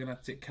I was still gonna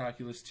take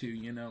calculus too,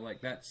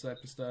 like that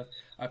type of stuff.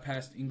 I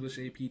passed English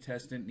AP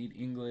test, didn't need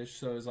English,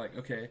 so it was like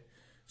okay.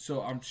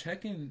 So I'm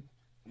checking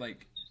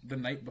like the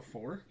night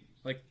before,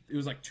 like it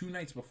was like 2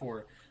 nights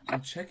before.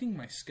 I'm checking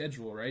my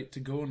schedule right to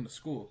go into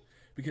school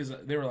because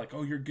they were like,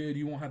 "Oh, you're good.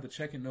 You won't have to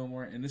check it no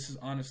more." And this is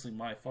honestly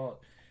my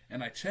fault.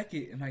 And I check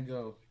it and I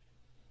go,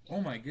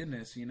 "Oh my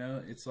goodness!"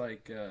 It's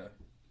like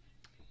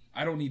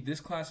I don't need this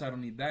class. I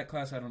don't need that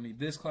class. I don't need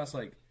this class.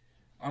 Like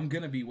I'm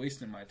gonna be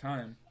wasting my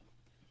time.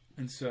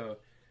 And so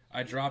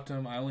I dropped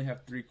them. I only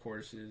have 3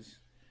 courses,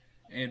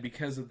 and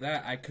because of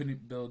that, I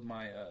couldn't build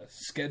my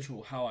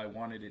schedule how I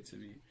wanted it to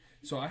be.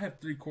 So I have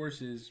 3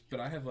 courses, but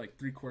I have like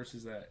 3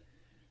 courses that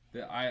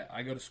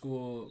I go to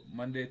school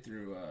Monday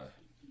through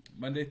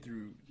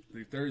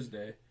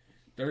Thursday.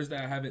 Thursday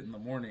I have it in the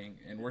morning,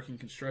 and working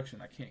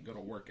construction I can't go to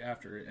work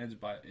after it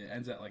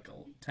ends at like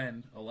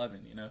 10,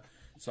 11,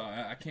 so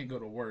I can't go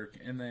to work,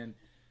 and then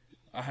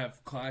I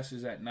have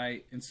classes at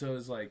night, and so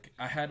it's like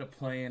I had to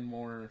plan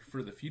more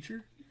for the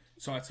future.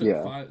 So I took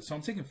Yeah. five. So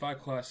I'm taking 5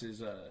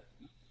 classes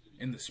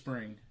in the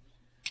spring,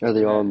 Are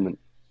they and all? then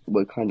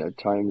What kind of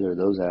times are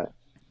those at?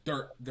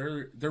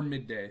 they're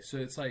midday. So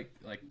it's like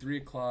 3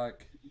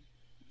 o'clock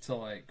to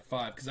like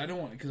 5 because I don't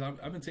want because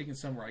I've been taking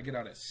some where I get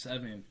out at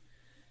 7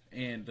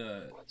 and So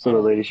I the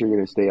don't latest you're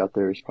gonna stay out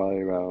there is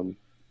probably around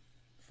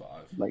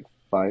 5 like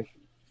 5.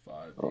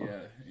 5 Oh,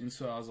 yeah. And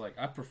so I was like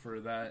I prefer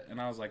that, and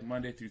I was like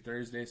Monday through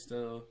Thursday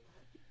still,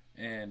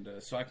 and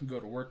so I can go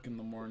to work in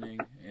the morning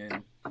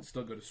and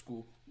still go to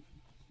school.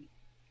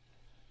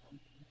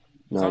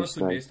 It's nice,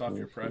 honestly nice, based off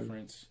your nice, nice.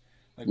 preference.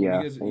 Like when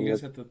Yeah, you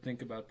guys have to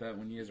think about that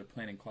when you guys are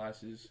planning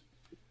classes.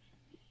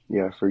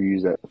 yeah. For you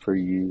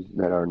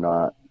that are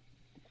not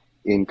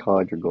in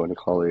college or going to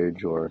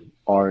college or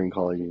are in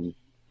college and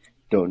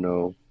don't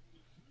know,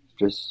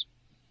 just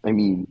I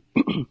mean,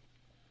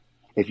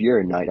 if you're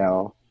a night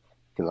owl,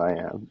 because I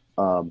am,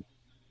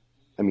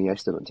 I mean, I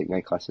still don't take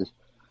night classes,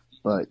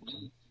 but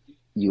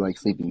you like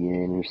sleeping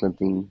in or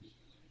something,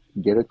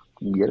 get a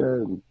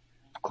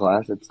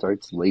class that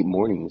starts late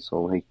morning,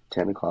 so like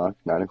 10 o'clock,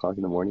 9 o'clock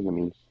in the morning. I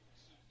mean,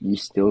 you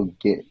still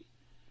get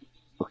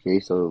okay.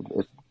 So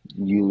if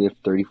you live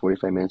 30,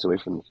 45 minutes away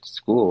from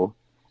school,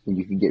 and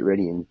you can get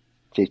ready in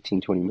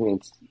 15, 20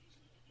 minutes.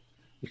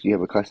 If you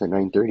have a class at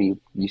 9:30,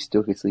 you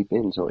still can sleep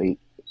in until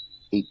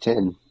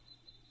 8:10.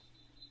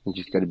 You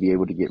just got to be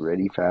able to get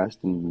ready fast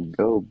and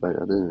go. But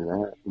other than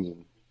that, I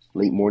mean,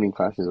 late morning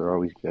classes are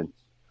always good.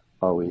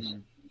 Always.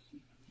 Mm.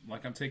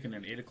 Like I'm taking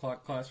an 8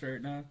 o'clock class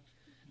right now,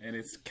 and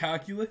it's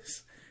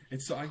calculus.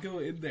 And so I go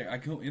in there. I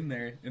go in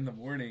there in the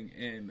morning,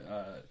 and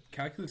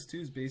calculus 2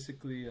 is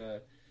basically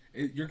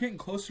you're getting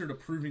closer to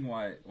proving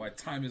why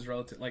time is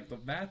relative. Like the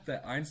math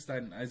that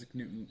Einstein and Isaac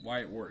Newton,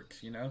 why it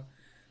works.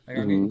 Like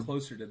I'm getting Hmm.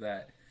 closer to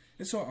that.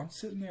 And so I'm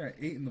sitting there at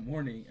 8 in the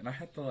morning, and I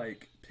have to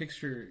like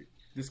picture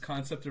this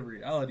concept of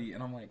reality,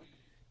 and I'm like,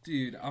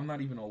 dude, I'm not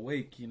even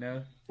awake.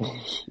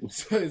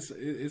 So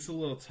it's a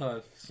little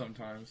tough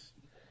sometimes.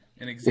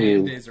 And It exam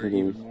is. days are It is.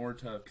 even more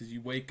tough because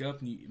you wake up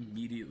and you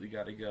immediately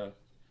got to go.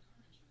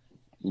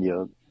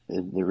 Yeah,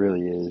 it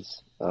really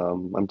is.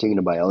 I'm taking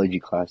a biology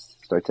class.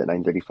 Starts at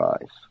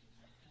 9:35.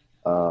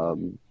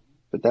 Um,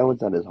 but that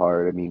one's not as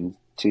hard. I mean,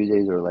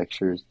 Tuesdays are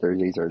lectures,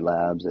 Thursdays are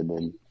labs, and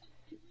then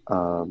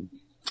um,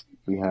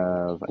 we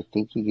have. I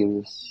think he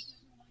gives us.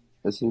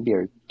 This is gonna be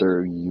our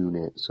third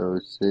unit. So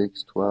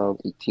 6,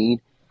 12,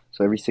 18.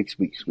 So every 6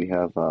 weeks we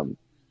have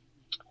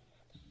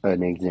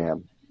an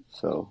exam.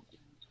 So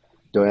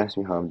don't ask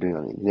me how I'm doing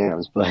on the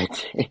exams,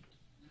 but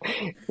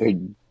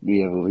we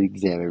have an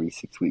exam every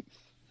 6 weeks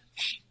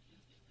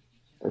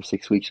or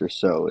 6 weeks or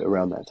so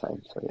around that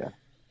time. So yeah.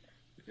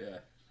 Yeah.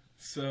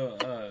 So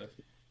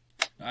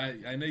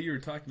I know you were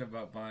talking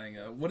about buying.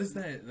 What is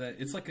that? That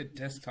it's like a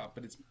desktop,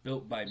 but it's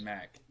built by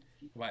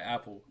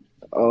Apple.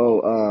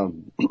 Oh,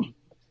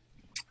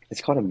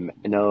 it's called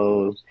a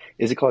no.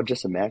 Is it called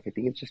just a Mac? I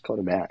think it's just called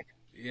a Mac.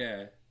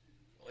 Yeah.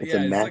 It's a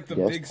Yeah, it's like Mac the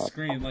big desktop.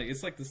 screen. Like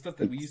it's like the stuff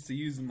that we used It's to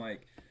use in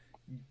like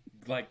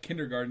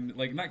kindergarten,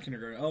 like not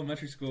kindergarten,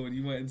 elementary school when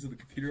you went into the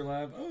computer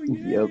lab. Oh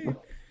Yep. yay,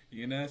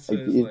 you know. So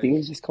it's I think like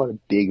it's just called a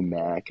Big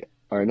Mac,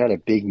 or not a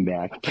Big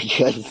Mac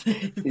because,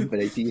 but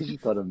I think it's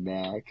just called a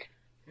Mac.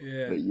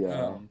 yeah. But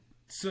yeah,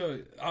 So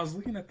I was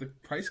looking at the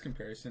price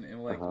comparison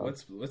and like uh-huh.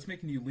 what's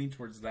making you lean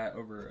towards that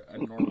over a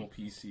normal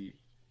PC?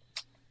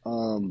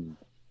 Um,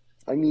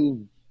 I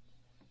mean,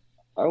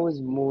 I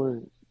was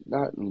more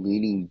not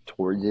leaning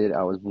towards it.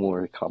 I was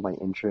more caught my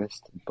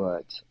interest,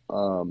 but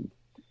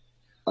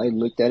I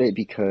looked at it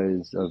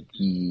because of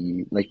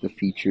the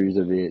features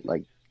of it,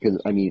 like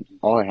because I mean,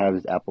 all I have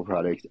is Apple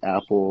products.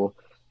 Apple,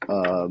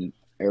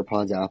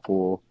 AirPods,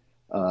 Apple.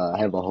 I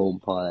have a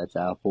HomePod that's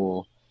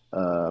Apple.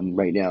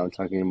 Right now, I'm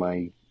talking to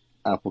my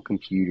Apple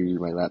computer,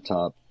 my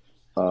laptop.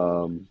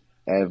 I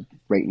have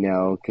right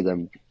now because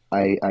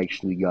I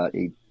actually got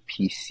a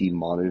PC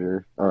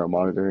monitor or a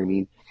monitor, I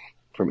mean,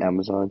 from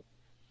Amazon.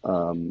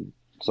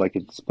 So I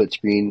could split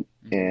screen,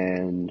 Hmm.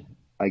 and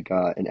I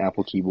got an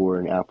Apple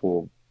keyboard, an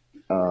Apple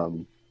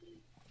um,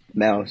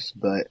 mouse,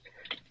 but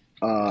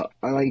I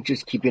like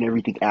just keeping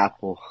everything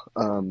Apple.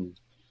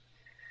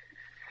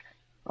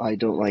 I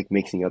don't like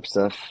mixing up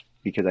stuff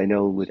because I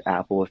know with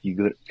Apple, if you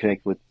go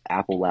connect with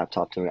Apple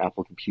laptop to an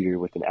Apple computer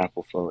with an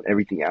Apple phone,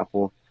 everything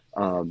Apple,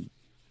 um,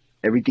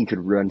 everything could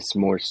run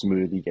more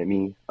smooth. You get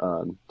me?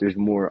 There's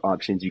more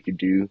options you could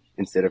do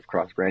instead of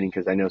cross branding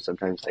because I know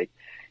sometimes like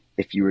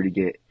if you were to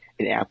get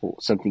an Apple,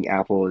 something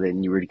Apple,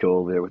 then you were to go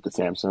over there with the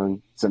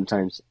Samsung,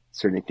 sometimes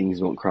certain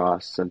things won't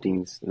cross, some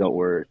things don't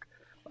work.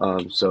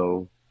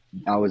 So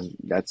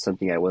that's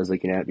something I was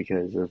looking at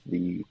because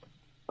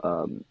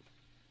um,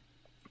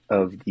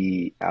 of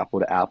the Apple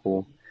to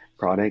Apple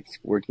products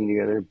working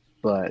together.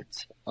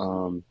 But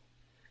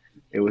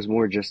it was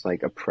more just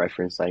like a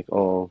preference, like,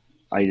 oh,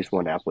 I just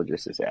want Apple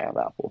just to say I have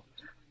Apple.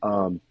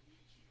 Um,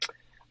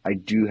 I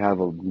do have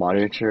a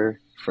monitor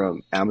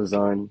from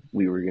Amazon.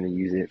 We were going to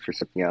use it for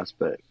something else,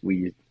 but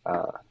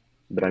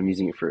I'm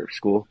using it for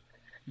school.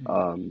 Hmm.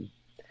 Um,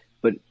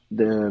 but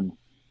the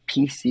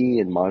PC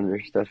and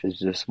monitor stuff is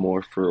just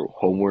more for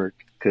homework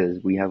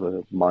because we have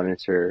a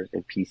monitor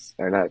and PC,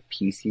 or not a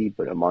PC,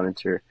 but a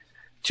monitor,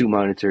 two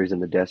monitors in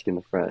the desk in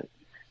the front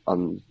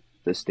on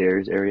the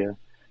stairs area.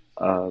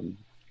 Um,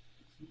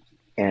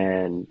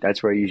 and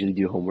that's where I usually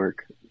do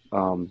homework.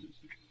 Um,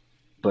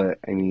 but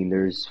I mean,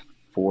 there's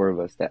four of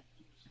us that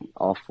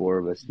all four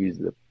of us use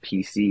the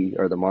PC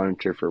or the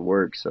monitor for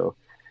work. So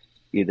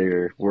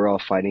either we're all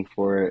fighting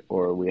for it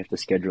or we have to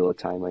schedule a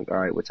time like, all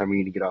right, what time are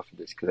you going to get off of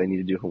this? Because I need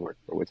to do homework.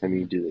 Or what time are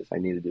you Hmm. to do this? I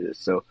need to do this.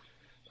 So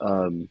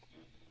um,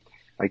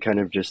 I kind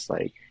of just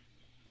like,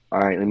 all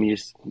right, let me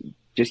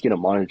just get a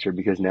monitor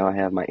because now I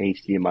have my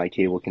HDMI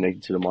cable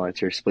connected to the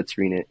monitor, split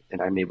screen it,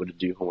 and I'm able to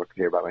do homework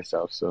here by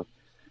myself. So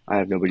I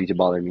have nobody to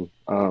bother me.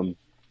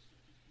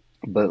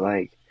 But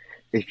like,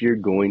 if you're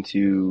going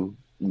to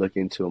look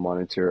into a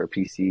monitor or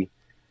PC,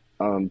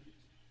 um,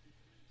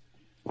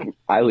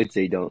 I would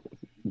say don't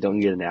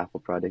get an Apple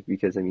product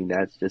because I mean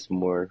that's just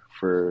more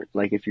for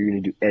like if you're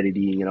gonna do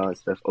editing and all that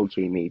stuff.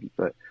 Okay, maybe,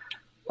 but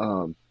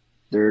um,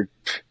 they're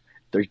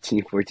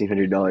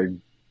 $1,300-$1,400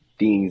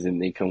 things,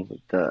 and they come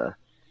with the.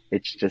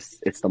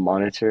 It's the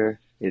monitor,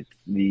 it's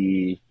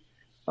the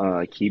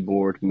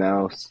keyboard,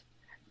 mouse,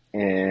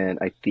 and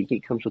I think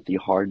it comes with the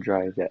hard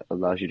drive that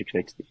allows you to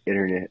connect to the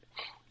internet.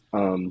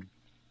 Um,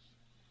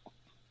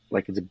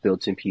 like it's a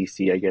built-in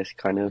PC, I guess,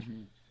 kind of.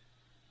 Hmm.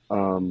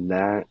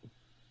 That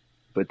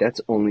but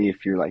that's only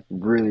if you're like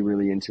really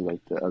really into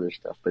like the other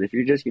stuff. But if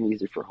you're just gonna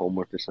use it for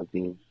homework or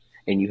something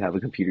and you have a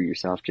computer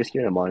yourself, just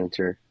get a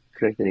monitor,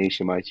 connect an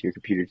HDMI to your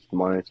computer to the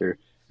monitor.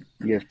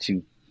 you have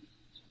two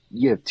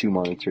you have two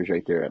monitors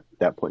right there at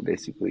that point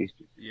basically.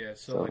 Yeah.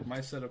 So like So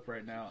my setup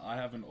right now, I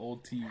have an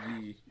old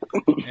TV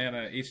and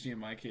a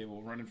HDMI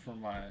cable running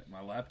from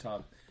my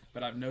laptop.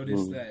 But I've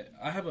noticed mm, that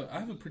I have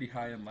a pretty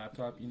high end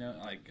laptop. You know,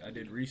 like I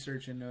did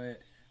research into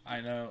it.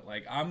 I know,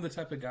 like I'm the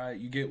type of guy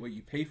you get what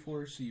you pay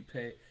for. So you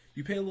pay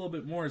a little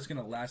bit more. It's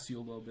gonna last you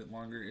a little bit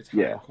longer. It's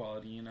higher yeah,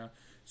 quality. You know,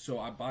 so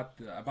I bought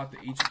the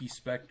HP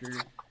Spectre,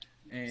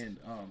 and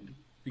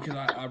because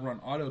I run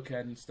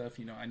AutoCAD and stuff.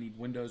 You know, I need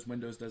Windows.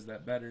 Windows does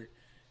that better.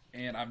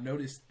 And I've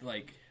noticed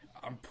like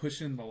I'm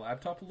pushing the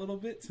laptop a little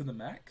bit to the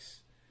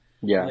max,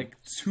 yeah, like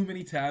too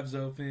many tabs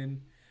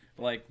open,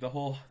 like the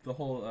whole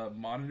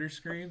monitor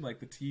screen, like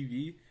the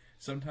TV.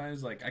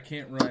 Sometimes like I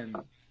can't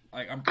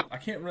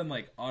run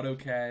like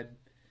AutoCAD,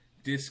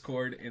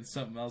 Discord, and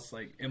something else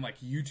like and like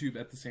YouTube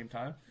at the same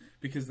time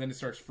because then it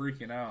starts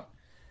freaking out.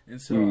 And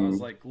so I was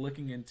mm, like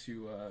looking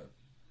into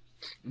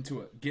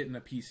getting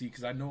a PC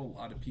because I know a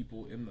lot of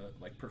people in the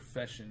like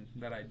profession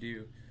that I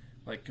do,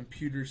 like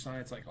computer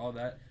science, like all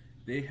that.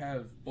 They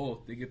have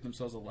both. They get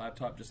themselves a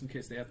laptop just in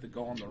case they have to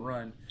go on the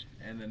run,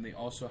 and then they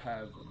also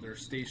have their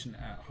station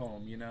at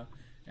home. You know,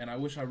 and I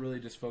wish I really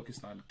just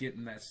focused on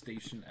getting that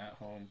station at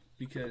home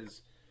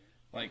because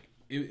like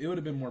it would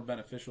have been more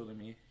beneficial to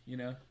me. You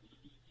know,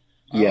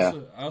 yeah,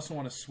 I also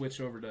want to switch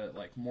over to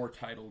like more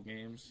title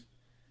games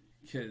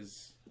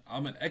because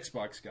I'm an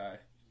Xbox guy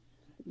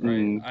right?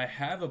 Mm, I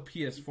have a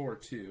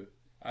PS4 too.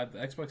 I have the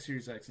Xbox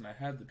Series X and I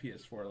had the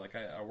PS4. Like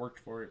I worked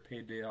for it,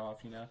 paid day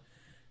off, you know,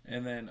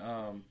 and then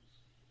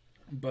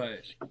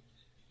but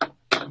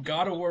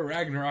God of War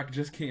Ragnarok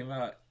just came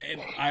out,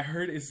 and I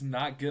heard it's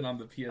not good on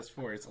the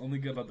PS4. It's only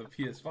good on the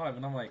PS5,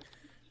 and I'm like,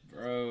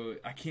 bro,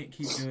 I can't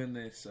keep doing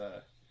this.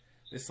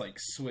 This like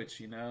switch,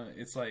 you know?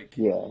 It's like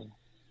yeah,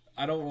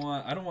 I don't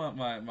want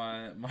my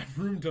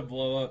room to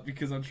blow up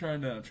because I'm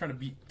trying to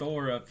beat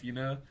Thor up, you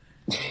know?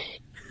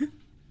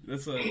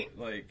 That's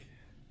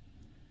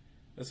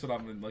that's what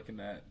I've been looking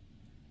at.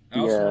 I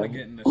also want yeah, to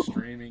get into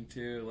streaming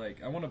too.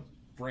 Like I want to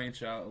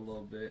branch out a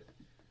little bit.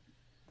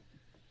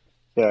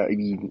 yeah. I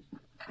mean,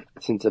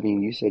 since I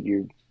mean, you said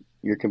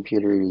your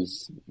computer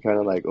is kind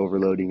of like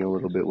overloading a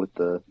little bit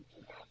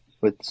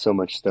with so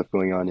much stuff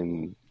going on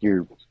in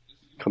your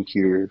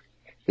computer.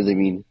 Because I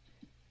mean,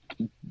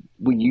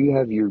 when you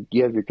have your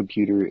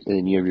computer and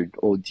then you have your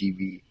old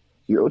TV.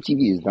 Your old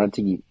TV is not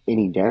taking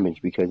any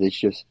damage because it's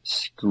just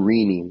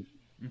screening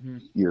Mm-hmm.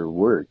 your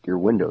work, your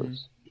Mm-hmm.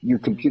 Windows. Your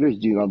Mm-hmm. computer's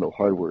doing all the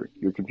hard work.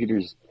 Your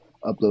computer's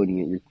uploading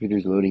it. Your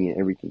computer's loading it.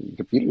 Everything.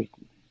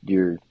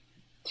 Your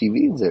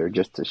TV is there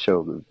just to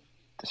show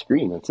the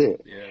screen. That's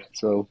it. Yeah.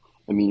 So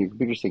I mean, your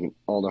computer's taking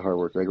all the hard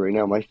work. Like right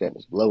now, my fan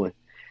is blowing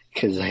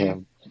because I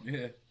have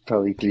Yeah.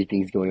 probably three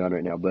things going on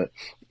right now. But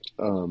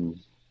um,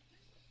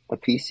 a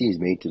PC is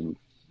made to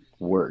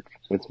work.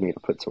 It's made to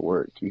put to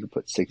work. You can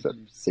put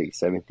Mm-hmm. six,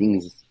 seven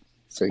things,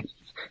 six,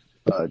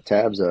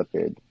 tabs up,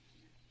 and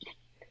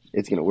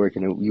it's gonna work.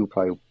 And you'll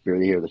probably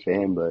barely hear the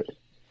fan, but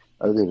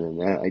other than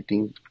that, I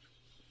think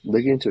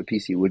looking into a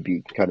PC would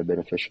be kind of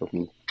beneficial for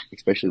me,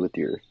 especially with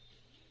your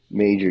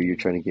major you're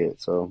trying to get.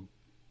 So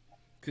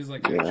Because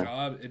like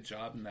yeah, a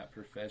job in that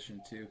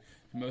profession too.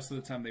 Most of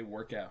the time they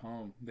work at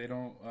home. They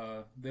don't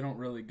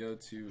really go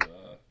to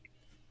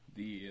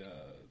the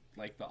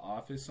like the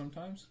office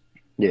sometimes.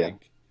 yeah,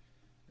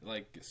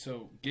 Like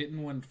so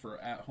getting one for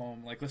at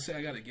home. Like let's say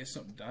I got to get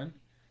something done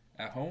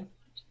at home,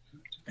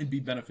 it'd be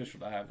beneficial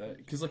to have that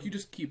because like you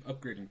just keep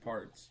upgrading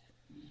parts.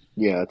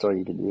 yeah. That's all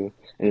you can do,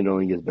 and it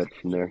only gets better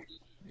from there.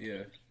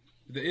 Yeah.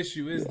 The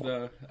issue is Yeah,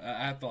 though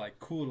I have to like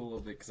cool it a little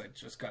bit because I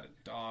just got a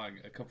dog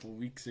a couple of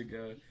weeks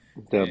ago,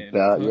 the and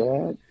about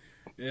yeah,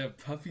 yeah,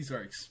 puppies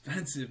are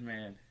expensive,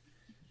 man.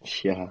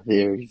 yeah.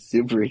 They're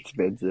super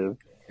expensive.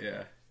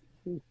 Yeah,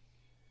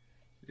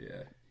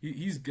 yeah.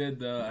 He's good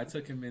though. I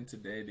took him in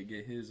today to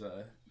get his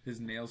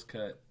nails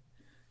cut,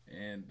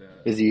 and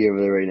Is he over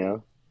there right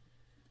now?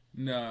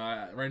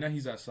 no, right now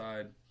he's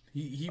outside.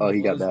 He Oh,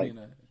 he got loves back. being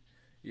a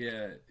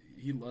yeah.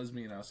 He loves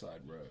being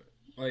outside, bro.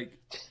 Like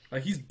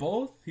he's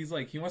both. He's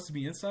like he wants to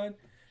be inside,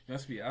 he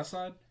wants to be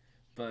outside,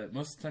 but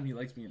most of the time he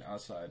likes being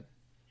outside.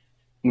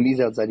 When he's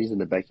outside, he's in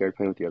the backyard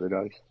playing with the other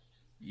dogs.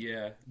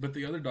 Yeah, but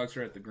the other dogs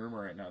are at the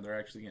groomer right now. They're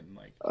actually getting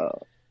like Uh,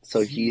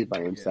 so he's by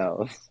yeah.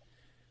 himself.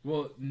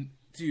 Well,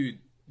 dude,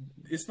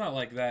 it's not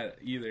like that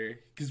either.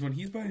 Because when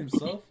he's by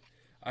himself,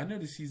 I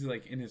notice he's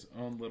like in his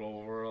own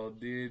little world,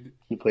 dude.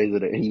 He plays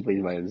with it. He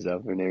plays by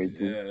himself and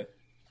everything. Yeah,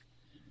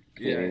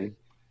 yeah.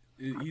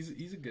 Yeah,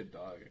 He's a good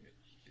dog,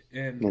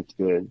 and that's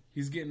good.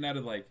 he's getting out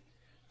of like,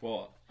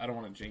 well, I don't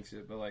want to jinx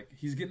it, but like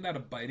he's getting out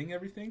of biting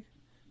everything,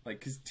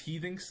 like his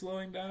teething's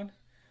slowing down.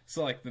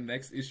 So like the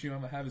next issue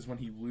I'm gonna have is when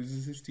he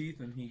loses his teeth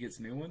and he gets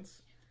new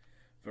ones.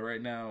 But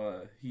right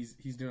now, he's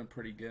doing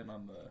pretty good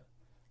on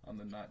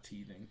the not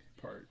teething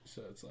part.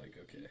 So it's like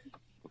okay,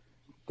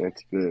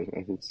 That's good.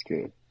 I think it's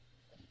good.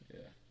 yeah.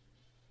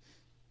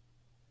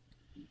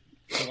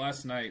 So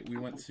last night we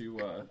went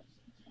to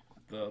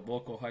the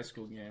local high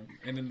school game,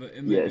 and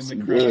Yes, in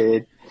he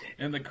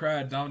the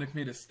crowd did. Dominic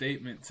made a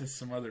statement to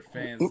some other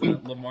fans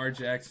that Lamar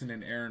Jackson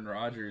and Aaron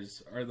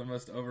Rodgers are the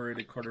most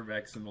overrated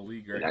quarterbacks in the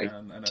league right I now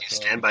in the NFL.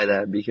 stand by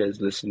that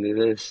because listen to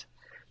this.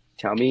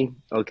 Tell me,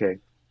 okay.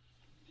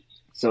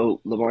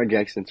 So Lamar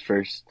Jackson's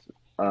first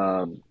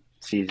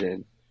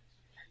season.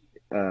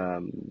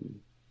 Um,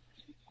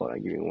 hold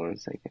on, give me 1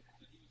 second.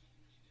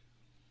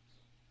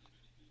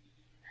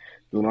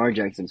 Lamar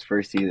Jackson's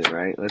first season,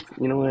 right?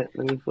 You know what?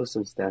 Let me pull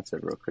some stats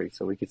up real quick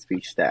so we can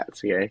speak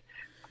stats, okay?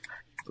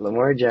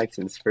 Lamar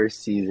Jackson's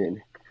first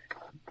season,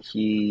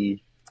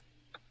 he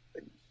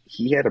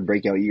had a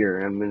breakout year.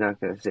 I'm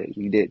not gonna say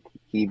he did.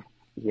 He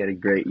had a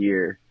great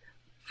year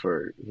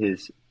for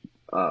his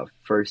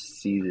first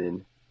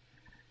season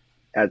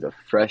as a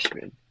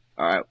freshman.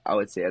 I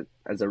would say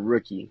as a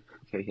rookie.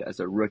 Okay, as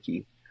a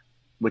rookie,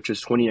 which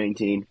was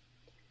 2019.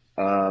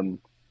 Um,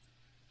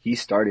 he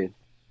started.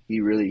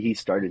 He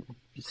started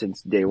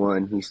since day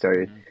one. He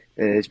started,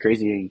 Mm-hmm. and it's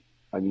crazy.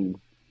 I mean,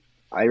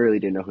 I really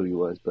didn't know who he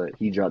was, but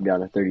he dropped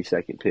down a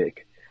 32nd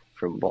pick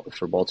for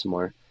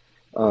Baltimore.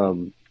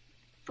 Um,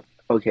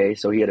 okay,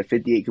 so he had a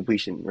 58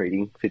 completion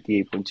rating,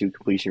 58.2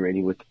 completion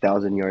rating with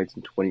 1,000 yards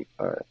and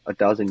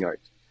 1,000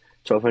 yards,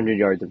 1,200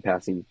 yards in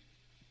passing,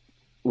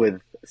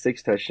 with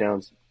 6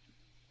 touchdowns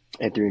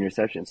and 3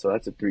 interceptions. So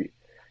that's a three.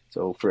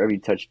 So for every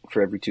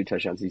 2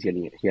 touchdowns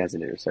he has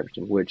an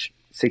interception, which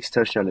 6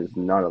 touchdowns is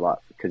not a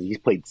lot because he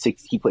played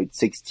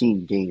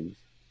 16 games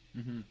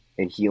Mm-hmm.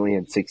 and he only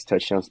had 6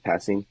 touchdowns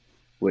passing,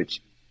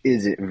 which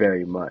isn't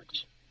very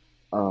much.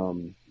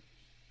 Um,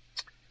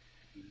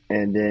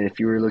 and then if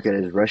you were to look at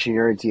his rushing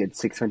yards, he had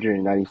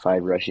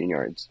 695 rushing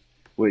yards,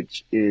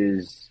 which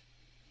is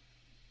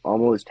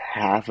almost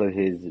half of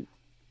his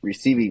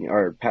receiving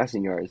or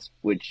passing yards,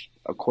 which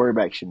a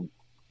quarterback shouldn't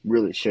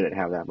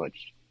have that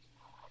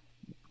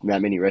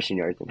many rushing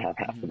yards and have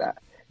half of Mm-hmm. that.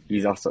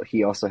 Yeah.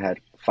 He also had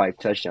 5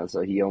 touchdowns,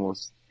 so he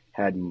almost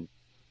had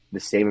the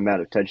same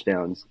amount of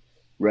touchdowns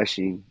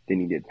rushing than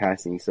he did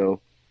passing. So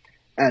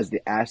as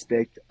the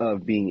aspect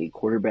of being a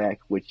quarterback,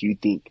 which you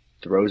think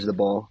throws the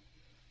ball,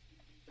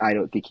 I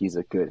don't think he's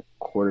a good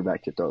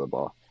quarterback to throw the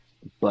ball.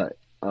 But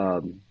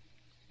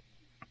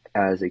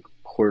as a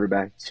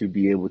quarterback to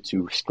be able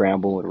to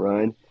scramble and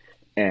run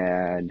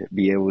and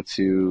be able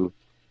to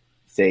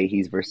say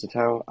he's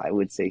versatile, I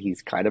would say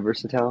he's kind of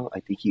versatile. I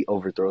think he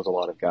overthrows a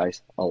lot of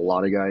guys,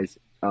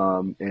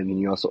 and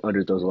he also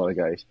underthrows a lot of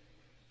guys.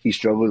 He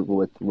struggles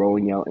with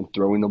rolling out and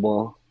throwing the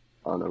ball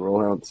on the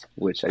rollouts,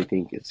 which I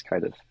think is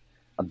kind of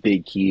a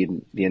big key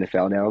in the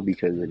NFL now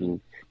because I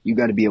mean you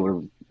got to be able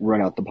to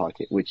run out the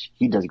pocket, which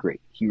he does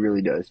great. He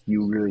really does.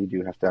 You really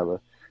do have to have a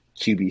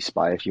QB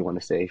spy if you want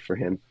to say for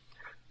him.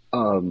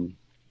 Um,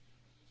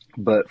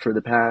 but for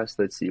the past,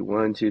 let's see,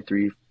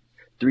 3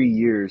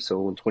 years.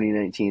 So in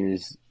 2019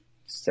 is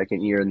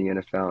second year in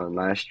the NFL, and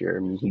last year,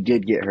 I mean, he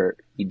did get hurt.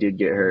 He did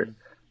get hurt.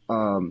 Mm-hmm.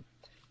 Um,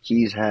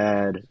 he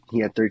had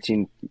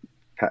 13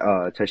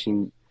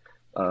 touching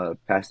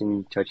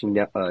passing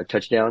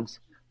touchdowns.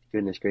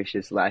 Goodness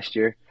gracious, last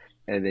year,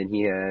 and then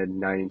he had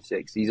 9 and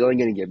 6. He's only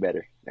going to get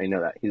better. I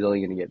know that he's only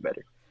going to get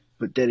better.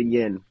 But then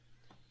again,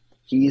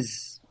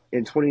 he's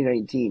in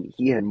 2019.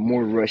 He had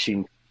more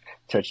rushing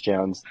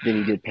touchdowns than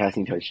he did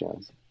passing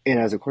touchdowns. And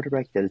as a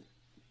quarterback, I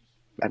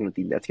don't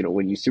think that's going to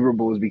win you Super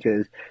Bowls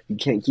because you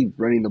can't keep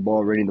running the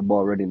ball, running the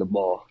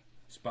ball.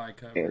 Spy And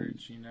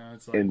coverage,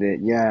 it's like and then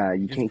yeah,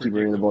 you it's can't keep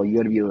running the ball. predictable. You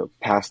got to be able to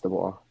pass the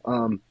ball.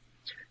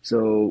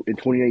 So in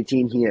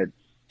 2019 he had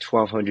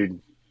 1,200.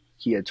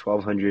 He had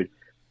 1,200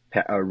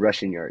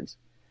 rushing yards,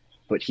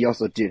 but he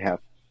also did have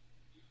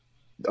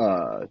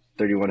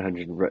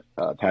 3,100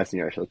 passing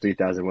yards, so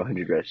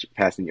 3,100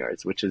 passing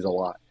yards, which is a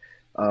lot.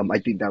 I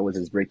think that was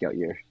his breakout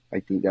year. I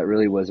think that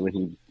really was when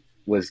he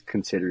was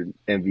considered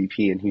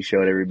MVP and he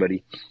showed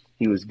everybody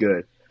he was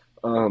good.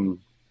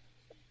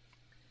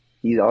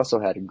 He's also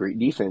had a great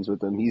defense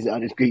with them. He's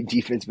had a great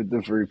defense with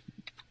them for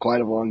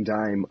quite a long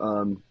time.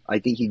 I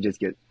think he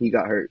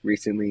got hurt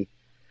recently.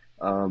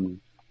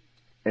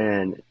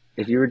 And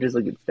if you were just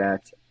looking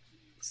at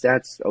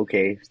stats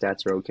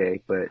are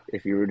okay. But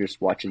if you were just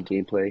watching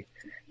gameplay,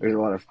 there's a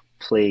lot of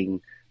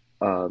playing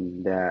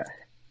that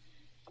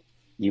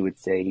you would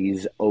say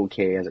he's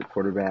okay as a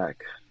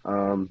quarterback.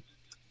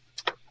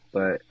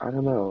 But I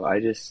don't know.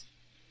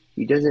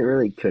 He doesn't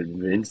really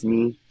convince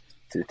me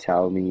to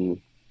tell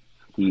me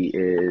he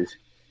is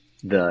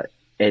the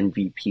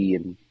MVP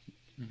and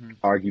Mm-hmm.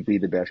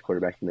 arguably the best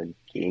quarterback in the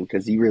game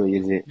because he really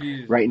isn't.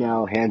 He is Right not.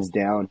 now, hands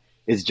down,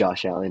 is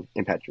Josh Allen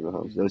and Patrick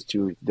Mahomes. Those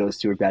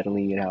two are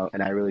battling it out,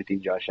 and I really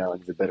think Josh Allen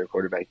is a better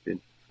quarterback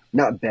than,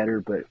 not better,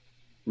 but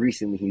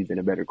recently he's been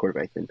a better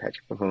quarterback than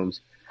Patrick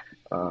Mahomes.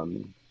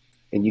 And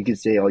you can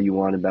say all you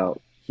want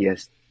about he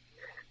has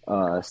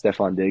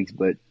Stephon Diggs,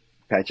 but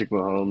Patrick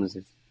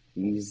Mahomes,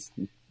 he has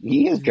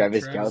He's got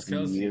Travis Travis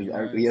Kelce.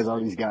 Kelce, He it's has all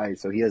like these guys,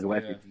 so he has yeah.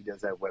 weapons. He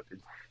does have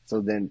weapons. So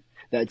then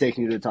that takes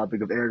me to the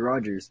topic of Aaron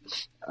Rodgers.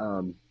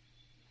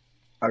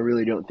 I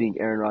really don't think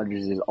Aaron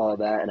Rodgers is all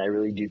that, and I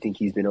really do think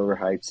he's been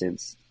overhyped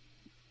since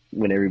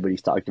when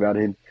everybody's talked about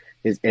him,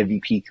 his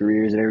MVP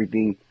careers and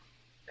everything.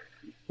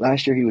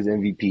 Last year he was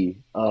MVP.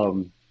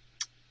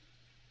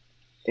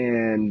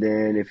 And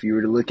then if you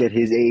were to look at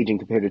his age and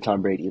compare to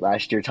Tom Brady,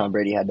 last year Tom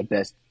Brady had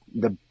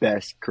the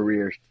best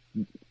career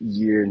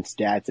year in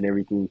stats and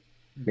everything.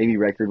 Maybe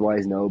record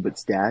wise, no, but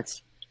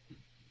stats.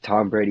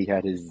 Tom Brady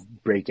had his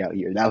breakout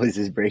year. That was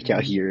his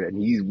breakout Mm-hmm. year, and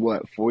he's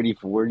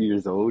 44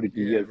 years old, and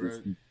he Yeah, has bro.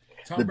 the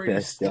Tom Brady's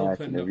best still stats and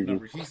putting up everything.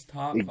 numbers. He's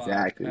top five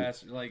Exactly.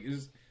 passer. Like,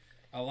 is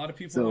a lot of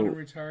people want him So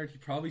retired. He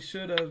probably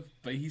should have,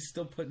 but he's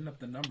still putting up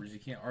the numbers. You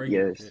can't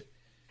argue with yes, it.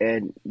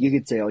 and you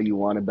could say all you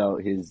want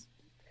about his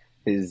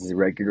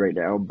record right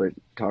now, but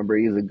Tom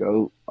Brady is a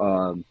goat.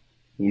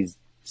 He's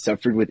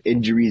suffered with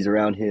injuries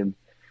around him.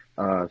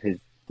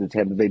 The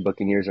Tampa Bay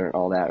Buccaneers aren't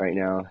all that right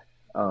now.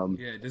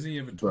 Yeah, doesn't he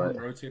have a torn But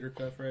rotator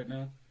cuff right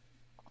now?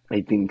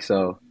 I think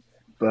so.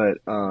 But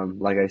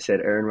like I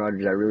said, Aaron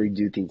Rodgers, I really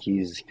do think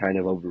he's kind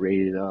of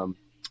overrated.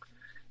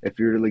 If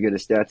you were to look at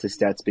his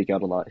stats speak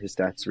out a lot. His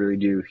stats really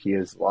do. He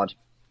has a lot.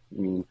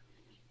 I mean,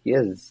 he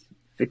has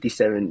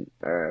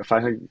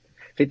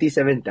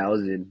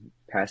 57,000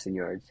 passing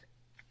yards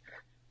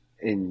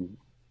in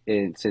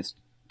since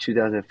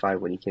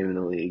 2005 when he came in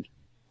the league.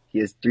 He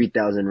has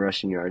 3,000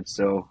 rushing yards.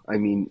 So I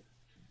mean,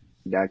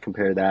 you gotta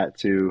compare that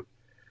to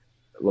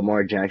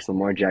Lamar Jackson.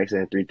 Lamar Jackson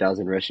had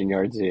 3,000 rushing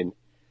yards in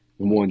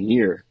 1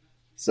 year.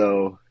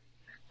 So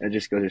that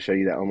just goes to show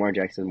you that Lamar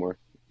Jackson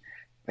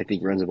I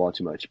think, runs the ball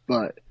too much.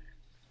 But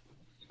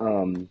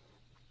um,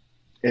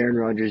 Aaron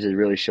Rodgers is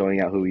really showing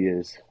out who he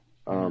is.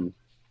 Mm-hmm.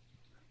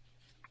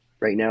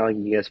 Right now,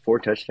 he has 4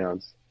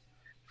 touchdowns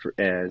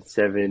and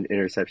 7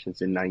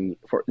 interceptions in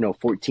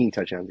 14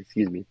 touchdowns,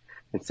 excuse me,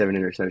 and 7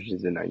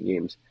 interceptions in 9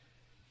 games.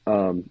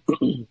 Um,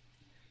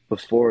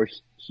 before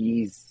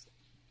he's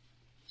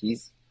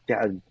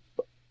got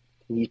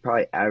he's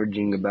probably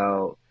averaging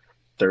about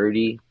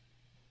 30,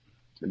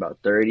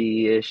 about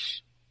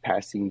 30-ish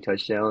passing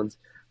touchdowns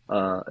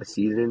a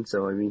season.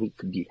 So I mean, he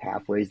could be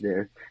halfway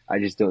there. I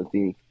just don't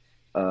think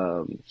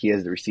he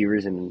has the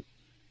receivers, and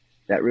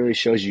that really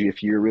shows you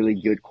if you're a really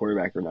good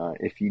quarterback or not.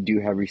 If you do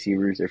have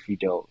receivers, or if you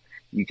don't,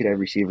 you could have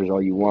receivers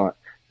all you want.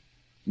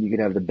 You could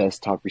have the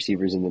best top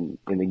receivers in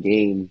the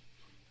game,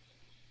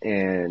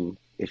 and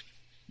if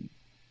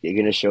they're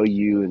gonna show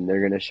you and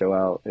they're gonna show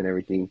out and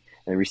everything,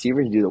 and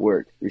receivers do the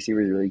work.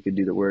 Receivers really could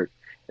do the work,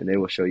 and they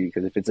will show you.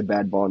 Because if it's a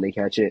bad ball and they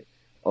catch it,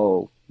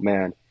 oh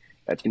man,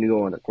 that's gonna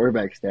go on the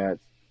quarterback stats.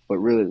 But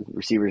really,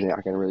 receivers are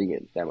not gonna really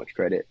get that much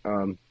credit.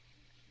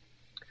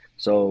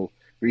 So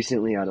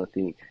recently, I don't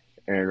think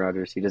Aaron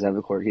Rodgers. He doesn't have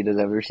the court. He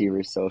doesn't have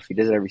receivers. So if he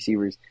doesn't have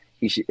receivers,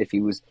 he should. If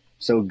he was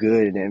so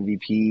good and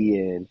MVP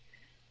and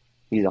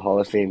he's a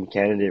Hall of Fame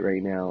candidate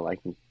right now,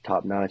 like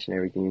top notch and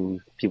everything,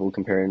 people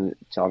comparing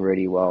Tom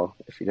Brady. Well,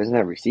 if he doesn't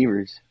have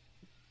receivers,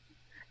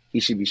 he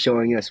should be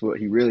showing us what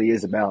he really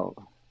is about.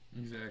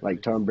 Exactly.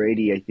 Like Tom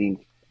Brady, I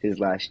think his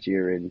last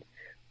year in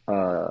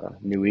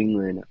New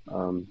England,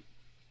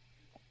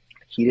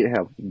 he didn't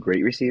have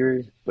great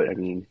receivers, but I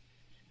mean,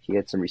 he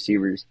had some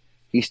receivers.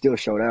 He still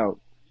showed out.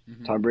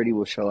 Mm-hmm. Tom Brady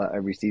will show out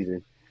every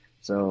season.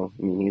 So,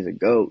 I mean, he's a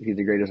GOAT. He's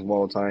the greatest of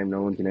all time.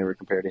 No one can ever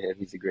compare to him.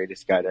 He's the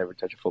greatest guy to ever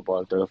touch a football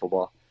and throw a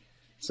football.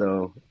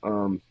 So,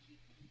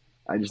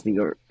 I just think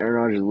Aaron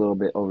Rodgers is a little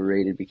bit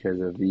overrated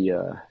because of he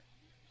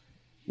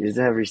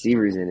doesn't have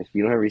receivers in. If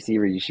you don't have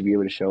receivers, you should be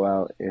able to show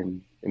out.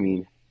 And, I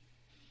mean,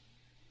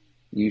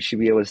 you should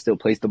be able to still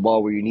place the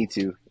ball where you need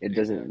to. It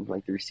doesn't,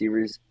 like the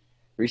receivers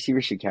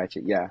should catch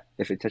it. Yeah,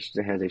 if it touches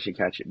their hands, they should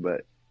catch it.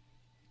 But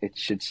it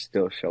should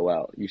still show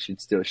out. You should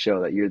still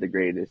show that you're the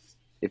greatest.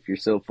 If you're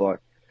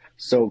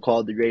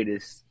so-called the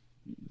greatest,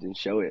 then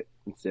show it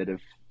instead of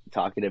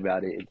talking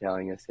about it and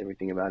telling us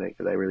everything about it.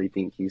 Because I really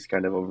think he's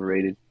kind of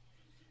overrated,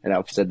 and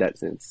I've said that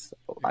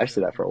I've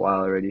said that for a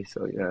while already.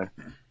 So yeah.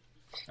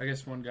 I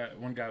guess one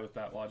guy with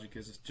that logic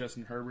is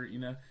Justin Herbert.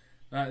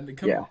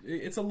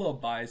 It's a little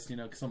biased,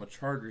 because I'm a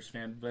Chargers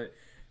fan, but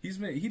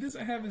he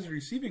doesn't have his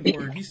receiving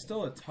core. He's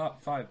still a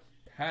top 5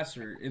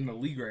 passer in the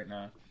league right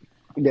now.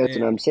 That's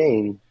what I'm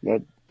saying.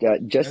 That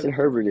Justin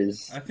Herbert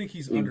is. I think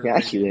he's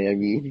underrated. I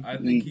mean, I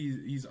think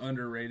he's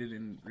underrated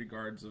in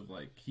regards of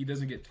he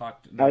doesn't get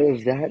talked enough. Out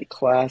of that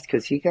class,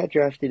 because he got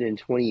drafted in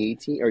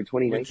 2018 or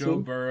 2019. With Joe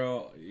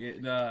Burrow,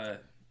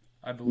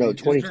 I believe. No,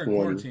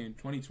 2020.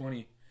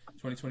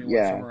 2021,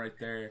 yeah, somewhere right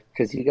there.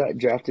 Because he got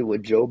drafted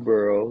with Joe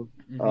Burrow.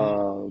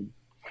 Mm-hmm.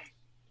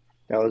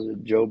 That was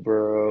with Joe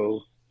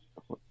Burrow.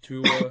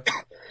 Tua.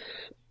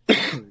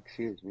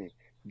 Excuse me.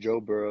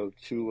 Joe Burrow,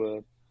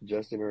 Tua,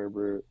 Justin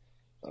Herbert.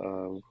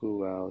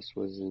 Who else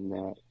was in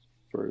that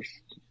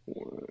first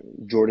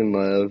one? Jordan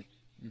Love.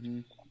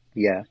 Mm-hmm.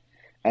 Yeah.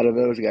 Out of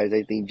those guys,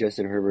 I think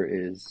Justin Herbert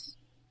is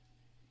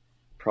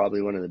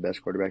probably one of the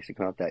best quarterbacks to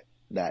come out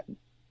that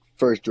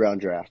first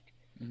round draft.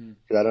 Mm-hmm.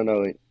 Because I don't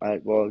know.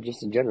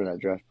 Just in general, that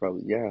draft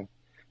probably, yeah.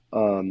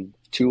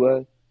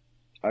 Tua,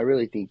 I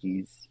really think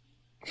he's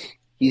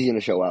going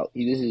to show out.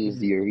 This is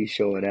his year. He's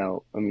showing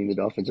out. I mean, the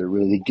Dolphins are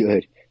really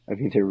good. I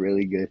mean, they're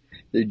really good.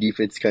 Their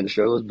defense kind of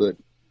struggles, but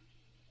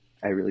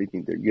I really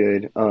think they're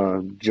good.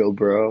 Joe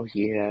Burrow,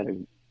 he had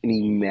an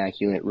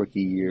immaculate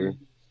rookie year.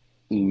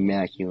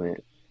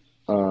 Immaculate.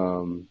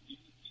 And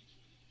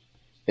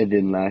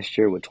then last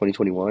year,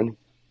 2021,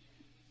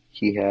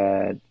 he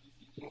had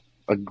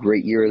a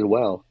great year as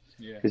well.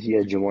 Because he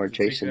had Jamar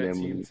Chase in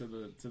them. To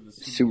the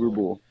Super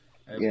Bowl.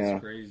 That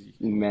was crazy.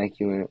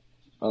 Immaculate.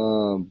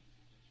 And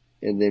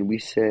then we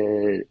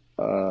said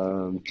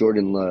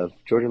Jordan Love.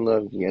 Jordan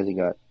Love, he hasn't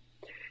got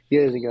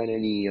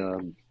any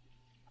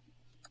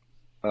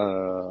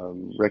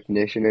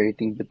recognition or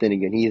anything, but then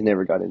again, he's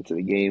never got into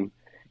the game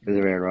because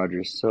of Aaron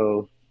Rodgers.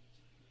 So,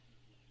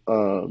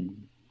 like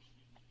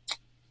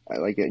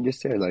I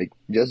just said,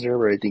 Justin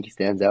Herbert, I think he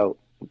stands out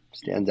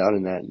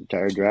in that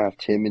entire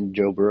draft. Him and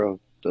Joe Burrow,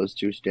 those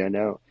two stand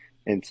out.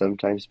 And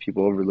sometimes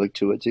people overlook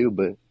Tua too,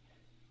 but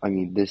I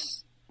mean,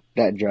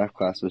 that draft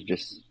class was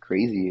just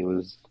crazy. It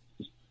was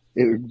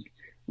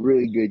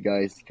really good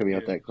guys coming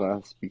out that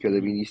class because I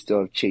mean, you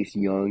still have Chase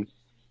Young,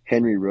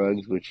 Henry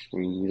Ruggs, which I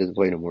mean he doesn't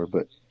play no more,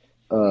 but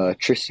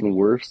Tristan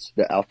Wirfs,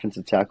 the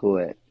offensive tackle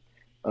at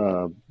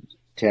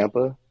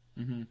Tampa,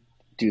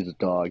 dude's a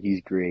dog.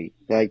 He's great.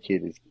 That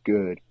kid is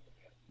good.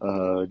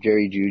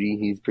 Jerry Jeudy,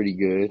 he's pretty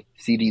good.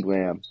 CeeDee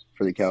Lamb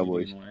for the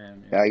Cowboys.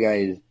 Lamb, That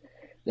guy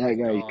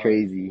is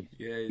crazy.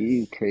 Yeah,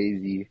 he's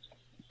crazy.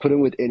 Put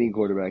him with any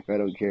quarterback. I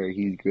don't care.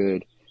 He's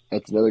good.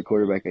 That's another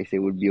quarterback I say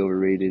would be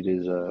overrated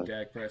is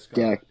Dak Prescott.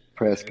 Dak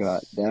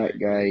Prescott. Yes, that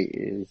guy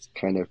is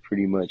kind of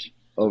pretty much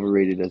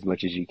overrated as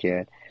much as you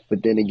can.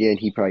 But then again,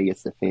 he probably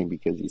gets the fame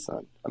because he's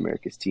on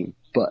America's team.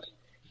 But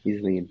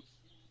he's mean.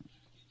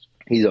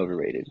 He's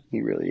overrated.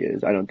 He really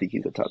is. I don't think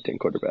he's a top 10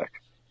 quarterback.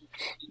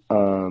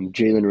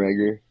 Jalen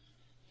Reagor,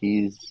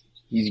 he's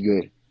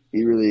good.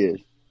 He really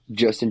is.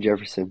 Justin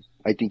Jefferson,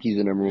 I think he's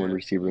the number one Yeah.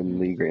 receiver in the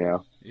Hmm. league right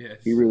now. He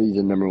Yes. really is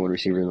the number one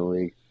receiver in the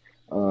league.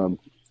 Um,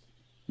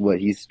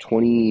 he's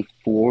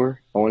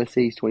 24. I want to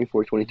say he's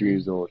 24, 23 Hmm.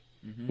 years old,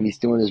 Hmm. and he's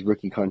still on his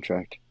rookie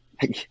contract.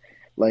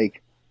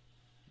 Like,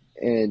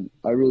 and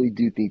I really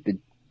do think that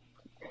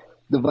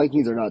the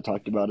Vikings are not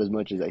talked about as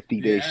much as I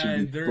think they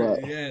should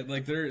Yeah, be.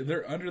 But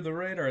they're under the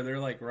radar. They're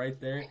like right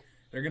there.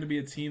 They're gonna be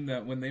a team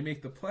that when they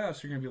make the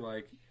playoffs, you're gonna be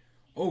like,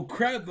 oh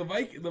crap, the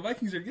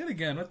Vikings are good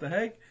again. What the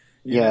heck?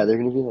 You yeah, know? they're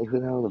gonna be like, who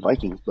the hell are the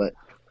Vikings? But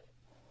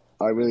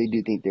I really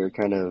do think they're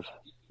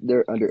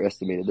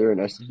underestimated.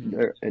 Hmm.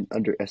 They're an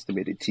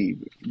underestimated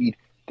team. I mean,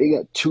 they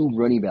got two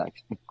running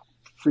backs,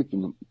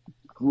 freaking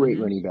great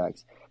Hmm. running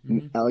backs.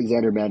 Hmm.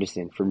 Alexander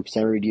Madison from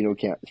San Bernardino,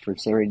 from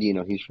San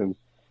Bernardino. He's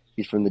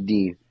from the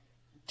Dean.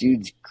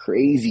 Dude's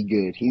crazy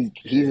good. He's a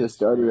Yes,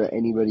 starter bro. at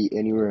anybody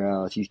anywhere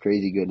else. He's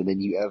crazy good. And then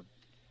you have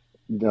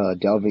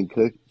Dalvin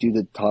Cook, dude,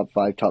 the top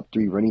five, top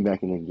three running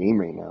back in the game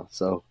right now.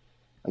 So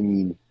I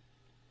mean,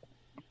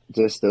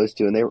 just those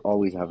two, and they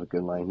always have a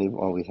good line. They've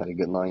always had a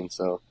good line.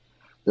 So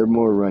they're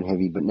more run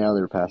heavy, but now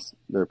they're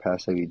a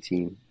pass heavy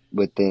team.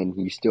 But then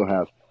you still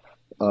have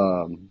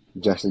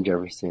Justin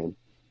Jefferson.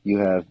 You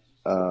have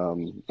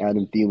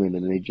Adam Thielen,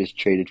 and they just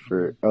traded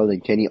for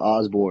then Kenny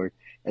Osborne,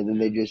 and then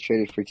they Yeah. just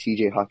traded for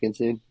T.J.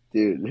 Hawkinson.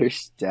 Dude, they're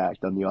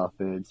stacked on the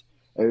offense.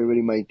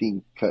 Everybody might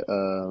think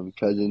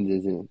Cousins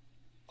isn't.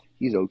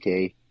 He's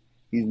okay.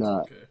 He's It's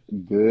not okay.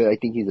 good. I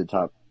think he's a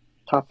top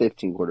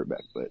 15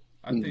 quarterback, but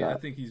he's I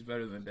not think he's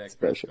better than Dak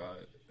special.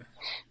 Prescott.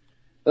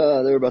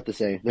 They're about the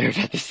same. They're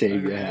about the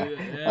same. Yeah,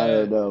 I Yeah,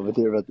 don't know, but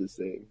they're about the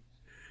same.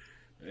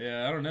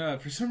 yeah. I don't know.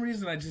 For some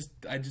reason, I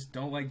just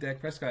don't like Dak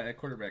Prescott at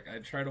quarterback. I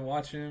try to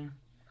watch him,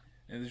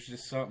 and there's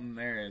just something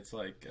there. It's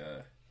like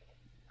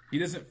he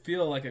doesn't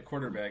feel like a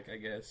quarterback. I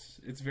guess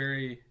it's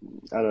very.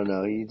 I don't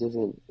know. He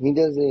doesn't. He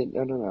doesn't.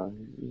 I don't know.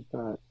 He's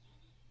not.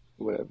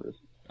 Whatever.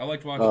 I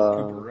liked watching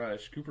Cooper Uh,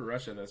 Rush. Cooper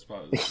Rush at that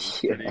spot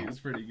yeah, was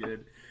pretty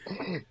good.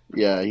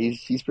 yeah.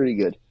 He's pretty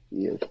good.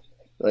 He is.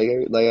 Like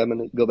I'm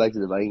gonna go back to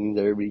the Vikings.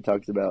 Everybody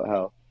talks about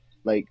how,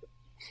 like,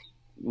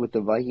 with the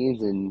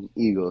Vikings and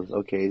Eagles.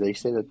 Okay, they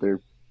say that they're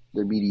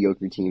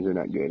mediocre teams. They're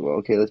not good. Well,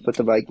 okay, let's put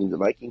the Vikings. The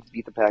Vikings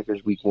beat the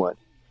Packers week one,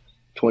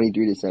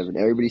 23-7.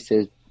 Everybody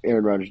says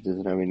Aaron Rodgers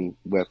doesn't have any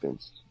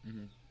weapons.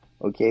 Hmm.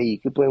 Okay, you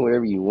can play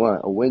whatever you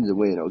want. A win's a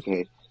win.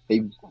 Okay,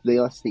 they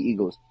lost to the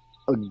Eagles,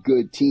 a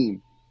good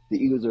team. The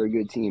Eagles are a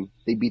good team.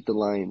 They beat the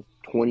Lions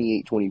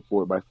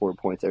 28-24 by 4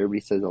 points. Everybody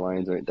says the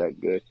Lions aren't that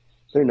good.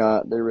 They're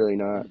not. They're really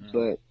not. Hmm.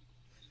 But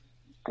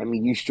I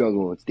mean, you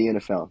struggle. It's the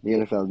NFL. The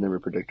NFL is never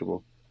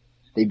predictable.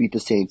 They beat the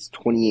Saints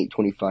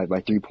 28-25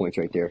 by 3 points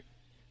right there.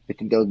 I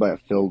think that was by a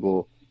field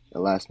goal, a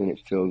last minute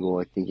field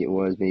goal. I think it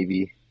was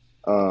maybe.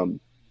 Um,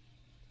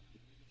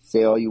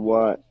 say all you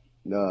want.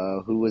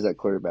 Who was that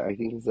quarterback? I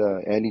think it's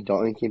Andy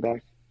Dalton came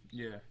back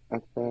Yeah.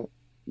 after that.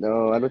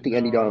 No, I Yeah. don't think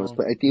Andy Dalton was No.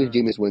 playing. I think it was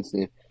No. Jameis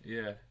Winston.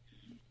 Yeah.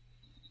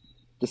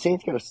 The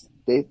Saints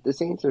the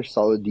Saints are a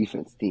solid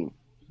defense team.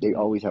 They Hmm.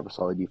 always have a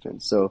solid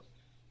defense. So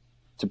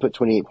to put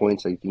 28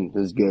 points, I think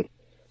is good.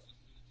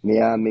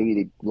 Yeah, maybe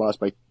they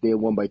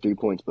won by 3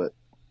 points, but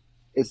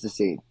it's the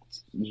Saints.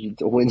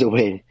 A win's a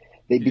win.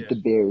 They beat Yeah. the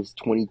Bears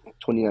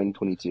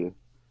 29-22.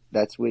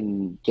 That's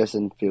when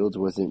Justin Fields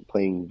wasn't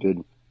playing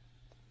good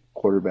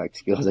quarterback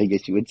skills, I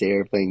guess you would say,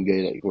 or playing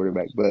good at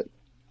quarterback. But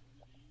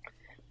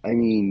I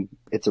mean,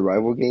 it's a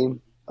rival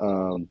game.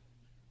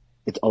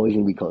 It's always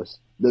going to be close.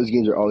 Those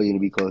games are always going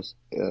to be close.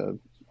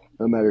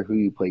 No matter who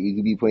you play, you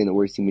could be playing the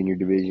worst team in your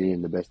division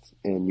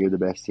and you're the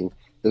best team.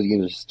 Those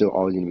games are still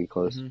always going to be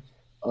close.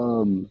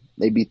 Hmm.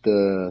 They beat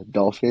the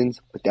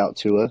Dolphins without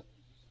Tua.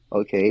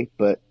 Okay,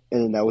 and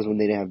then that was when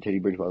they didn't have Teddy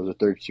Bridgewater. It was a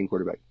third string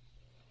quarterback.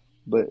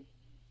 But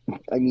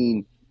I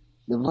mean,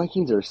 the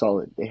Vikings are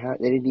solid. They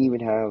didn't even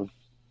have.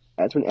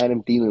 That's when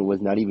Adam Thielen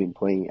was not even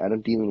playing.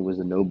 Adam Thielen was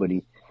a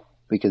nobody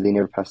because they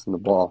never passed him the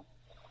ball.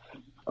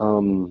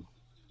 Um,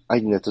 I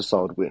think that's a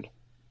solid win.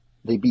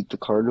 They beat the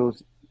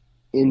Cardinals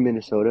in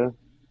Minnesota.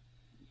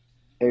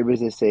 Everybody's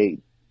gonna say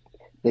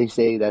they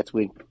say that's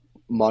when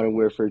Modern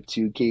Warfare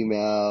 2 came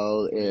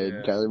out and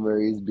Yeah. Kyler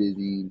Murray is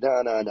busy.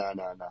 No, no, no,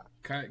 no, no.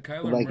 The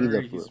Kyler Vikings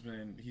are Murray,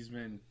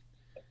 for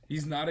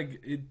he's not a.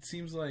 It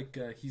seems like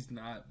he's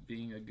not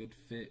being a good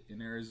fit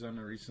in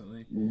Arizona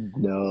recently.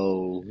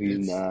 no,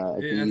 he's not. I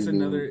think That's he's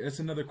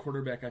been. another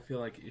quarterback. I feel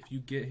like if you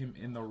get him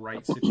in the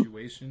right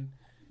situation,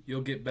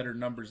 you'll get better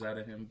numbers out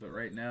of him. But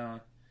right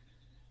now,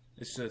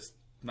 it's just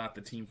not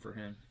the team for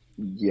him.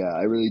 Yeah,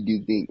 I really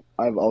do think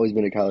I've always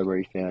been a Kyler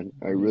Murray fan.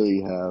 I Hmm.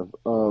 really have.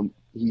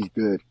 He's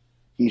good.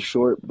 He's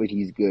short, but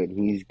he's good.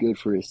 He's good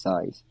for his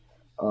size.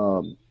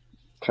 Um,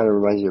 Kind of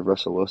reminds me of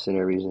Russell Wilson.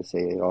 Everybody's gonna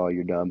say, "Oh,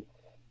 you're dumb,"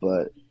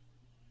 but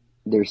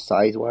they're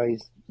size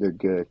wise, they're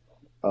good.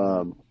 Hmm.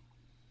 Um,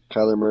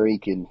 Kyler Murray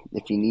can,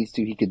 if he needs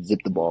to, he could zip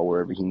the ball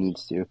wherever he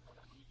needs to.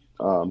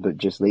 But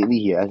just lately,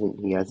 he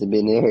hasn't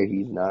been there.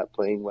 He's not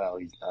playing well.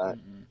 He's not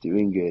Hmm.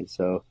 doing good.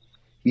 So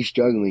he's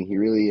struggling. He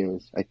really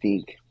is. I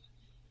think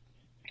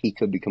he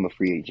could become a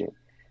free agent,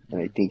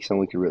 and I Mm. think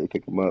someone could really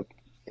pick him up,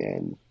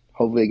 and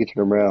hopefully they can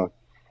turn him around.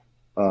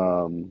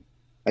 Um,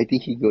 I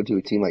think he could go to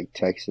a team like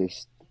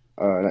Texas,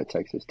 not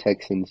Texas,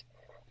 Texans,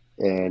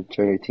 and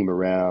turn their team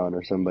around,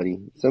 or somebody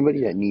Yeah.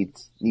 that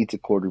needs a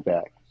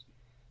quarterback. Mm.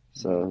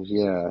 So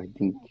yeah, I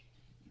think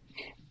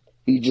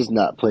he's just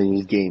not playing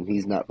his game.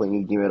 He's not playing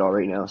his game at all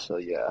right now. So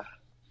yeah,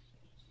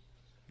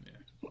 Yeah.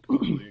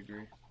 Completely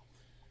agree.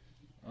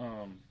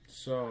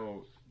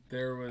 So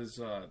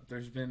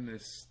there's been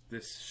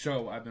this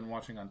show I've been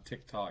watching on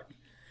TikTok,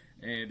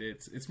 and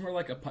it's more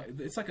like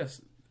it's like a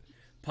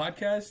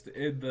podcast.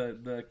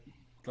 The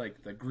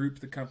like the group,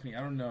 the company.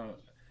 I don't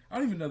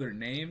even know their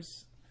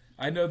names.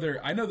 I know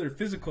their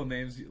physical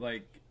names,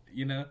 like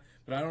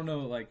but I don't know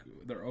like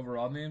their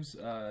overall names.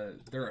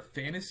 They're a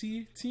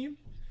fantasy team.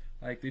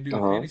 Like they do uh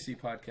a huh. fantasy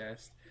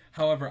podcast.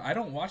 However, I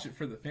don't watch it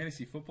for the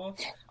fantasy football.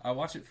 I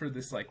watch it for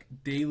this like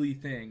daily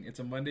thing. It's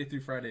a Monday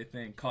through Friday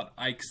thing called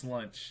Ike's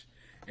Lunch,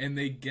 and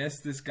they guess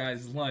this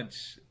guy's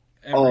lunch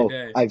every Oh,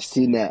 day. I've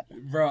seen that.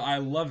 Bro, I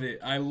love it.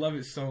 I love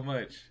it so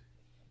much.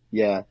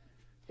 Yeah,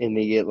 and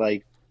they get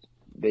like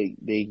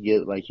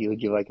he'll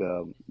give like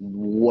a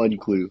one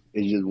clue.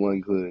 It's just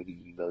one clue,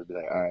 and they'll be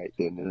like, all right,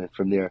 then, and then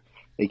from there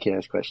they can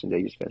ask questions.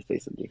 They just gotta say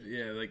something.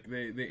 Yeah, like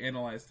they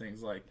analyze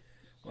things like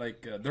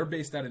they're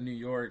based out of New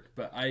York,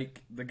 but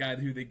Ike, the guy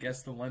who they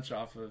guessed the lunch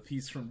off of,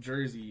 he's from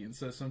Jersey, and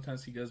so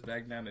sometimes he goes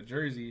back down to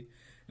Jersey, and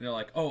they're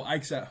like, "Oh,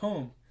 Ike's at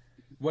home.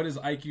 What does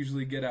Ike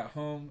usually get at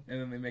home?" And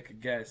then they make a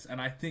guess,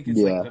 and I think it's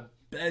like Yeah,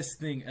 the best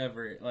thing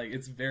ever. Like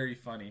it's very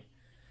funny.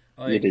 it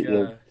Like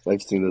is.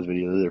 I've seen those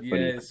videos. They're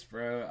funny. yes,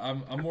 bro.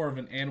 I'm more of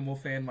an animal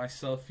fan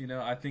myself.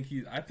 I think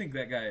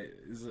that guy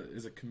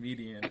is a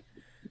comedian,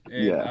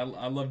 and Yeah,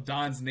 I love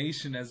Don's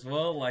Nation as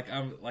well.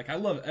 I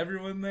love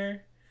everyone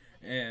there,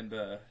 and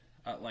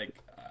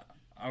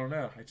I don't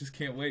know. I just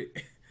can't wait.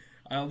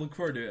 I look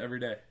forward to it every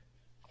day.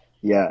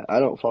 yeah. I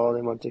don't follow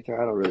them on TikTok.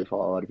 I don't really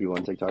follow a lot of people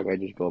on TikTok. I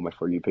just go on my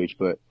For You page.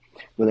 But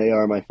when they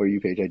are on my For You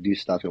page, I do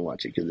stop and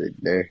watch it because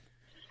they're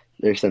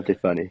Yeah, something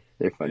funny.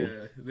 They're funny.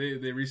 yeah.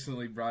 They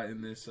recently brought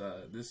in this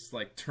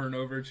like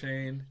turnover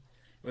chain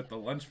with the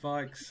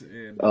lunchbox,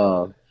 and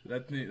Um,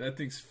 that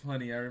thing's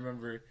funny. I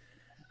remember.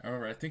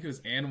 I think it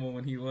was Animal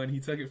when he won. He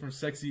took it from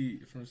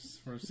Sexy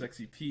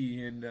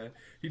P, and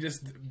he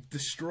just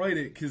destroyed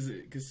it because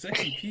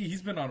Sexy P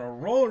he's been on a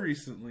roll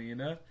recently,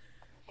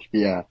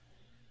 yeah,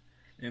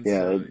 and yeah.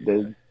 so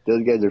yeah,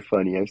 Those guys are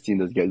funny. I've seen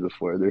those guys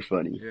before. They're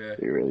funny. yeah,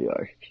 They really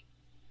are.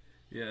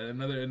 yeah.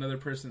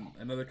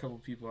 Another couple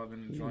people I've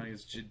been enjoying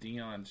is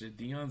Jadeon.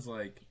 Jadeon's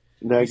like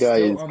That he's guy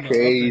still is on the up and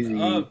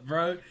crazy. up,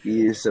 bro.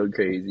 He is so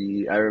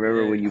crazy. I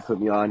remember Yeah, when you put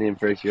me on him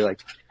first. You're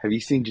like, "Have you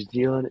seen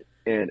Jadon?"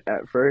 And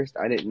at first,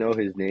 I didn't know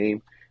his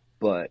name,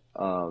 but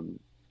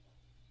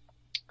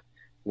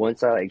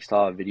once I like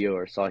saw a video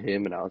or saw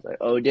him, and I was like,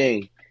 "Oh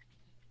dang,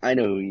 I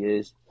know who he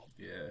is."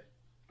 yeah,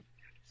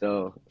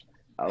 So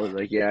I was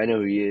like, "Yeah, I know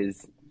who he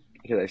is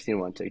because I've seen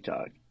him on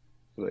TikTok."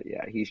 But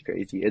yeah, he's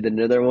crazy. And then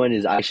another one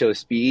is I Show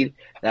Speed.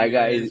 That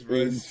guy is yes,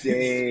 bro. Speed,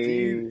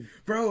 insane.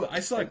 bro.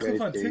 I saw a That guy clip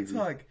is on crazy.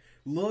 TikTok.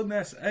 Lil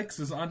Nas X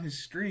is on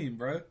his stream,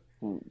 bro.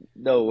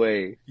 No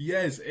way.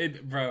 Yes,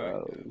 it,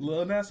 bro. Um,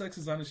 Lil Nas X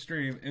is on his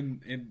stream,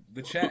 and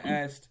the chat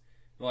asked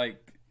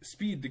like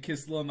Speed to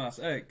kiss Lil Nas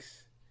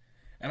X,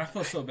 and I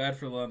felt so bad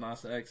for Lil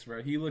Nas X,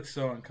 bro. He looked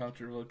so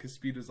uncomfortable because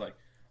Speed was like,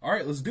 "All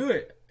right, let's do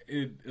it."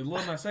 And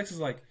Lil Nas X is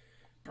like,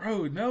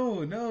 "Bro,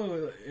 no,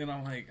 no," and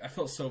I'm like, I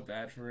felt so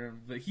bad for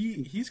him, but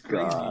he's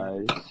crazy.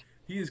 gosh.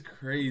 He is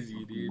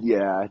crazy, dude.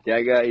 Yeah,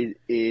 that guy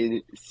is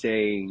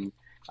insane.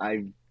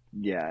 I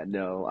yeah,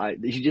 no.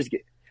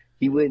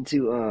 He went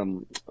to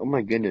oh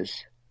my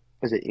goodness.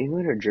 Was it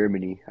England or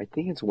Germany? I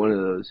think it's one of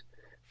those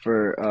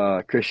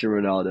for Cristiano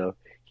Ronaldo.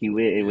 He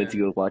went Yeah. to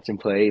go watch him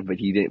play, but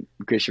he didn't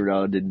Cristiano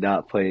Ronaldo did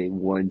not play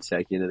 1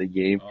 second of the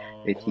game,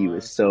 and Oh, he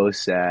was so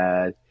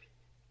sad.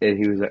 And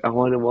he was like, I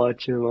want to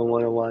watch him, I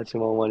want to watch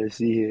him, I want to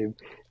see him.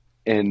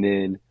 And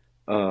then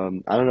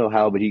I don't know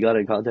how, but he got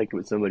in contact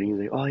with somebody. He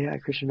was like, "Oh yeah,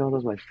 Christian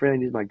Ronaldo's my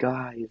friend. He's my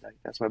guy." He's like,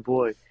 "That's my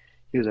boy."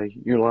 He was like,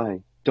 "You're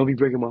lying. Don't be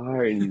breaking my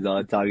heart." And he's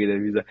all talking to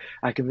him. He's like,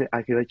 "I can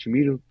let you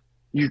meet him.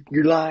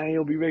 You're lying.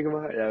 Don't be breaking my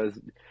heart."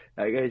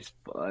 That guy's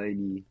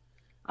funny.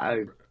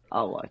 I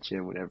I'll watch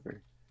him whenever.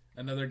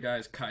 another guy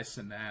is Kai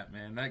Cenat,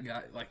 man. That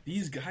guy, like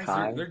these guys,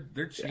 Kai, they're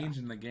yeah,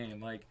 changing the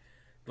game. Like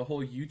the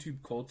whole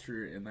YouTube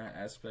culture in that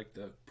aspect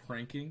of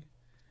pranking.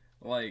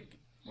 Like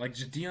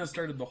Jadion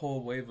started the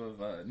whole wave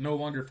of no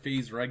longer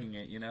phase rugging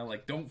it.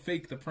 Like don't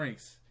fake the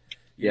pranks.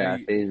 yeah.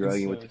 Phase And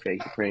rugging with so the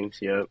fake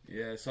pranks. Yep.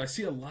 yeah, so I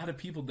see a lot of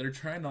people that are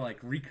trying to like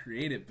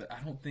recreate it, but I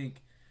don't think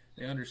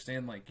they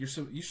understand like you're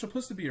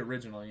supposed to be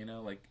original,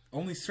 like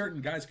only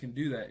certain guys can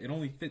do that. It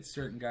only fits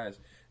certain guys.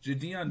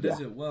 Jadion Yeah.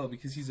 does it well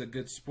because he's a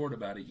good sport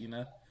about it.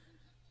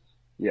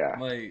 Yeah.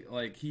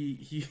 Like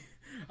he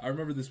I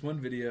remember this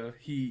one video,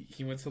 he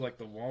went to like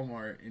the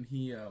Walmart and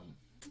he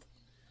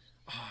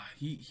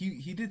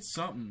did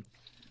something,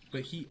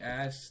 but he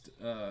asked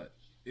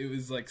it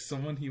was like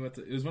someone he went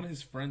to it was one of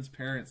his friend's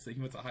parents that he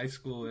went to high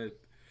school with,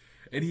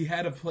 and he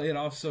had to play it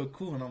off so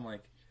cool, and I'm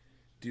like,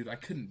 dude, I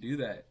couldn't do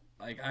that.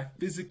 Like, I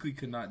physically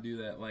could not do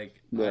that.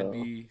 Like, I'd No.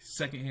 be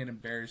secondhand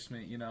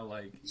embarrassment, you know,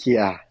 like,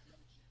 Yeah.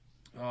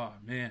 oh,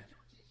 man.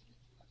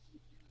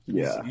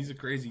 Yeah. He's a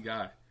crazy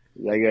guy.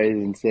 That guy is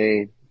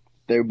insane.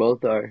 They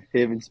both are.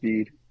 Him and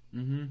Speed.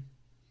 Mm-hmm.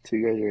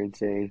 Two guys are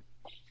insane.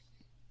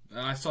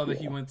 I saw that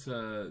he went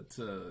to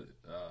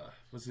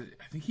was it?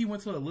 I think he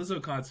went to a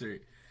Lizzo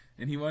concert,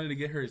 and he wanted to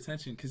get her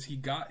attention because he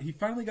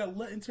finally got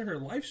let into her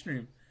live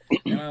stream,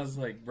 and I was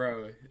like,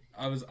 bro,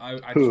 I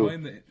Who?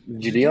 joined the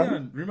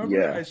Gideon? Remember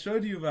Yeah. I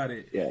showed you about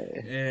it, Yeah.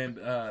 and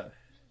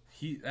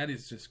that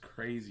is just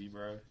crazy,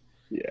 bro.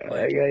 Yeah.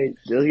 Like, That guy,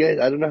 those guys,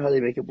 I don't know how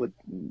they make up with,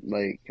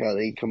 like, how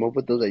they come up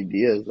with those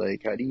ideas.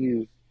 Like, how do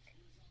you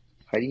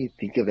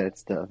think of that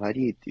stuff? How do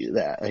you do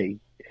that? Like,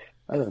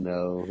 I don't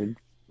know. It's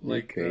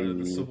the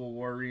crazy. Civil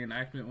War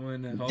reenactment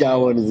one. That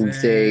one is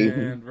insane.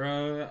 Man,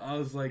 bro, I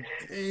was like,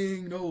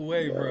 dang, no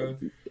way, That bro.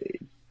 one's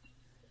insane.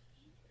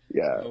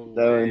 Yeah, No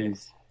that way.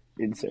 one's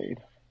insane.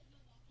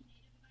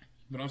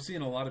 But I'm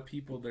seeing a lot of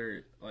people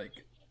there, like,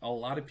 a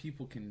lot of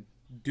people can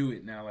do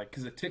it now, like,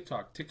 because of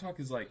TikTok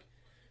is, like,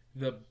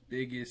 the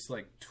biggest,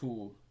 like,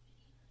 tool.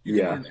 You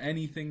can Yeah. learn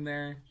anything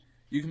there.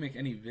 You can make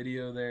any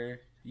video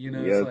there. You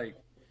know, Yep. it's like,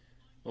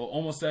 well,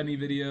 almost any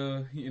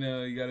video, you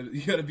know, you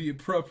gotta be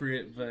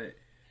appropriate, but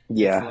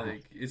Yeah.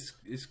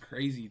 it's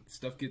crazy.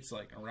 Stuff gets,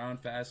 like,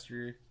 around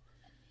faster.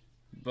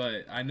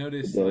 But I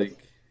noticed, It does.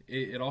 like,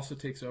 it also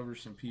takes over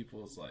some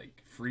people's,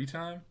 like, free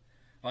time.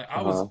 Like,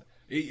 Uh-huh.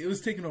 it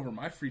was taking over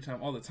my free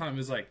time all the time. It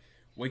was like,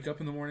 wake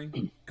up in the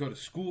morning, go to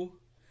school,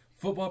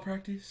 football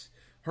practice,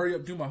 hurry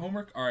up, do my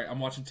homework. All right, I'm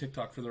watching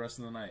TikTok for the rest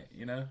of the night,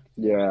 you know?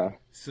 Yeah.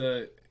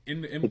 So,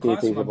 in think it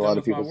class, takes when I'm up a lot done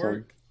of with my people's time.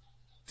 work,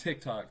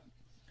 TikTok.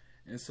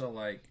 And so,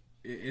 like,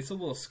 it's a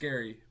little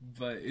scary,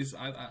 but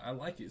I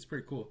like it. It's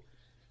pretty cool.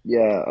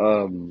 Yeah.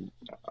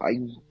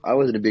 I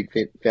wasn't a big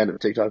fan of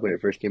TikTok when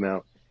it first came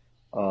out.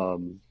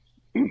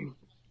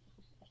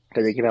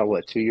 Because it came out,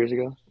 what, 2 years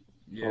ago?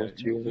 Yeah, Almost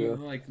 2 years ago?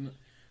 like,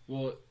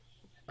 well,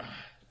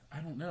 I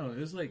don't know. It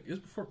was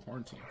before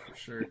quarantine for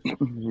sure.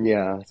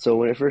 Yeah. So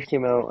when it first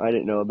came out, I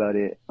didn't know about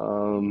it.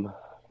 And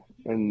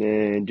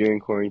then during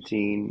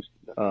quarantine,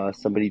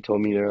 somebody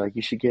told me, they're like,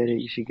 you should get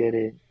it, you should get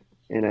it.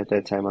 And at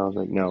that time, I was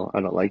like, no,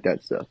 I don't like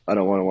that stuff. I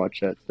don't want to watch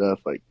that stuff.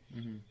 Like,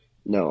 Hmm.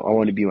 no, I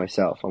want to be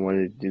myself. I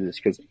wanted to do this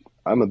because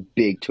I'm a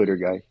big Twitter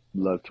guy.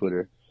 Love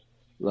Twitter.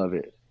 Love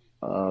it.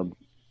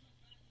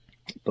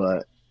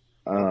 But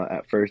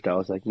at first, I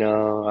was like,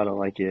 no, I don't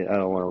like it. I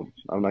don't want to,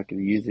 I'm not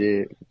going to use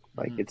it.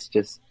 Like, Hmm. it's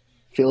just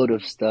filled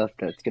with stuff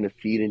that's going to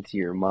feed into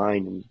your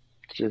mind and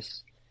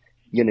just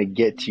going to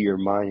get to your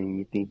mind and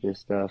you think this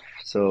stuff.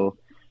 So,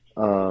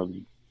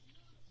 um,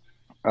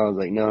 I was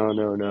like, no,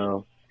 no,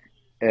 no.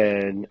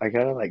 And I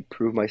kind of like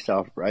proved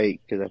myself right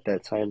because at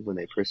that time when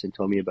that person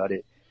told me about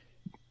it,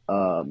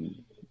 um,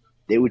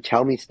 they would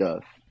tell me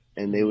stuff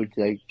and they would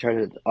like try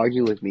to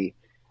argue with me.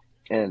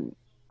 And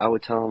I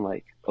would tell them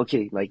like,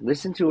 okay, like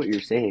listen to what you're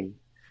saying.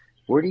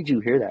 Where did you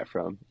hear that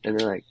from? And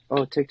they're like,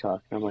 oh,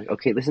 TikTok. And I'm like,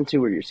 okay, listen to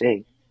what you're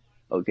saying.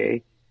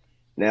 Okay.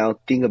 Now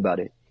think about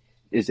it.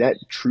 Is that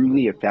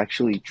truly or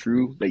factually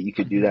true that you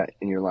could do that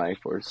in your life?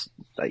 Or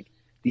like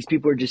these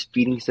people are just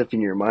feeding stuff in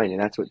your mind, and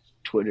that's what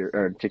Twitter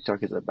or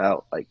TikTok is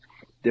about. Like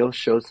they'll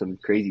show some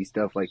crazy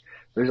stuff. Like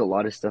there's a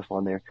lot of stuff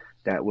on there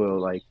that will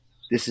like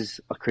this is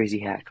a crazy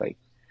hack. Like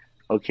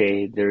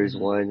okay, there's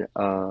one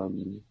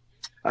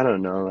I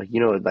don't know, like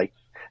like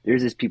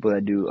there's this people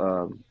that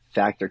do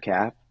fact or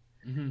cap,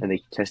 Hmm. and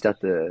they test out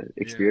the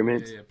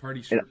experiments, Yeah. Party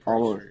and shirt,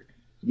 almost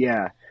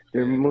yeah,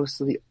 they're Yeah.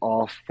 mostly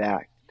all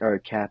fact or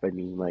cap. I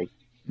mean, like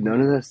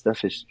none of that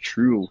stuff is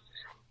true,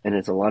 and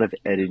it's a lot of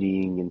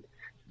editing, and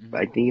Mhm.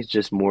 I think it's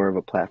just more of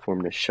a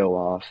platform to show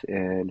off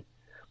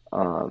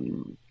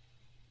um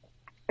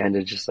and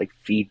to just like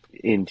feed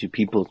into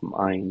people's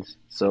minds.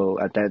 So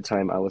at that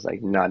time, I was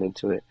like not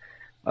into it.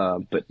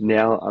 But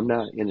now I'm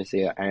not gonna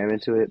say I am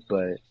into it,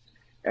 but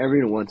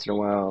every once in a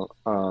while,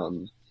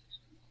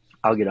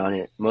 I'll get on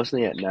it,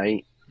 mostly at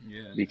night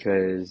Yeah.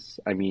 because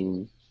I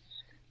mean,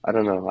 I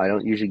don't know, I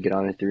don't usually get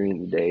on it during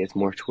the day. It's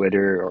more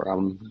Twitter or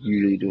I'm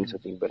usually doing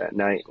something, but at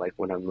night, like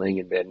when I'm laying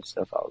in bed and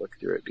stuff, I'll look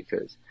through it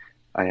because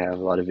I have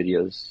a lot of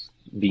videos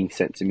being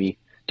sent to me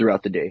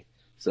throughout the day.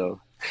 So,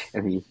 I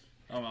mean,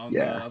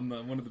 yeah. I'm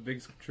one of the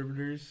biggest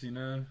contributors, you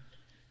know.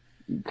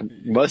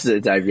 Most of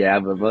the time, yeah,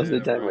 but most Yeah,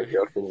 of the time, bro. my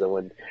girlfriend's the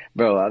one.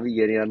 Bro, I'll be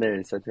getting on there,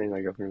 and sometimes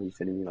my girlfriend will be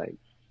sending me like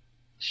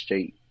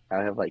straight.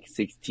 I have like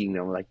 16. And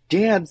I'm like,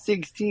 damn,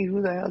 16.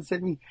 Who the hell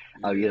sent me?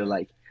 I'll get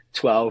like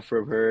 12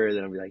 from her.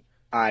 Then I'll be like,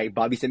 all right,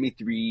 Bobby sent me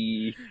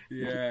 3.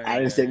 Yeah,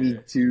 Adam yeah, sent me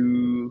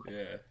 2.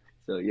 yeah.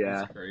 So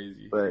yeah, It's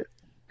crazy. but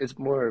it's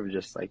more of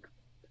just like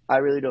I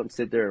really don't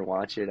sit there and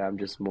watch it. I'm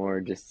just more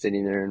just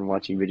sitting there and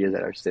watching videos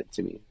that are sent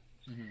to me.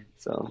 Mhm.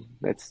 So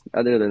that's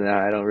other than that,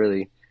 I don't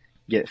really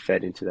get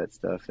fed into that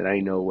stuff, and I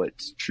know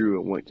what's true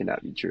and what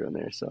cannot be true in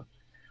there. So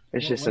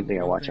it's just something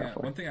I watch out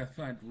for. One thing I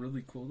find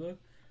really cool though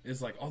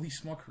is like all these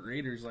small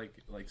creators,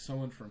 like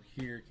someone from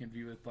here can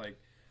be with like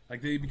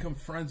Like they become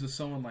friends with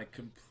someone like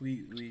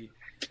completely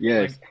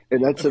Yes, like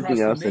and that's across something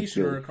the else that's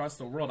nation or good. across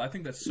the world. I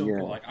think that's so Yeah,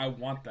 cool. Like I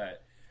want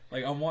that.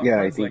 Like I want yeah,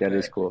 I friends think like that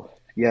is that. cool.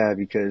 Yeah,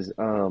 because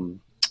on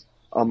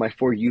my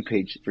For You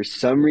page, for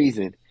some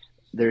reason,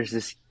 there's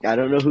this. I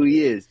don't know who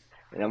he is,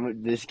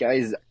 and this guy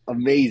is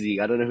amazing.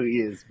 I don't know who he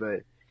is,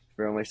 but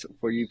for on my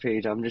For You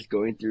page, I'm just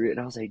going through it,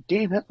 and I was like,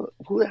 damn,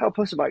 who the hell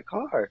posted my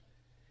car?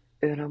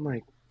 And I'm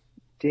like,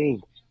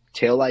 dang,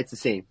 tail light's the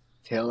same,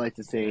 tail light's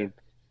the Yeah. same,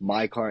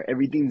 my car,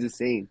 everything's the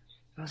same.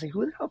 I was like,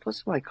 who the hell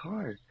posted my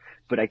car?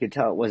 But I could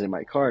tell it wasn't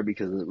my car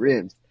because of the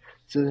rims.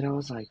 So then I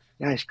was like,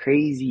 that's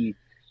crazy.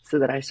 So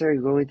then I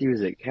started going through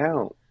his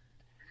account.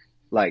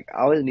 Like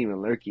I wasn't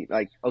even lurking.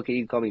 Like, okay,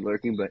 you can call me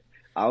lurking, but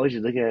I was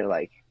just looking at it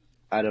like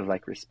out of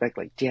like respect.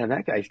 Like, damn,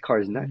 that guy's car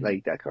is not Mhm.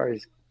 like that car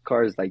is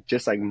like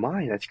just like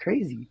mine. That's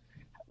crazy.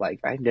 Like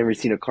I've never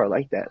seen a car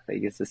like that.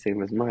 Like it's the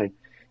same as mine.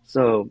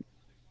 So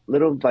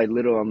little by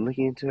little, I'm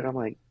looking into it. I'm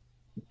like,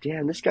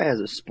 damn, this guy has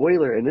a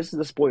spoiler, and this is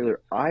the spoiler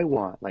I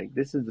want. Like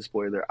this is the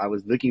spoiler I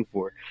was looking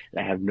for, and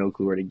I have no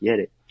clue where to get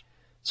it.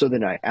 So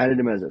then I added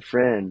him as a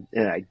friend,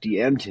 and I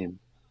DM'd him.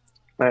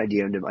 I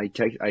DM'd him.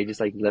 I just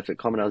like left a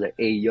comment. I was like,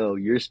 "Hey, yo,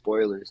 your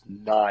spoiler's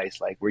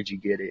nice. Like, where'd you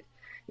get it?"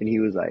 And he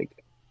was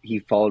like, he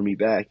followed me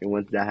back. And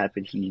once that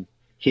happened, he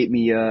hit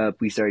me up.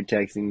 We started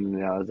texting,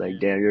 and I was like,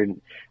 Yeah.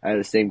 "Damn, I had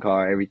the same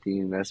car, everything.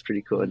 And that's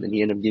pretty cool." And then Mhm.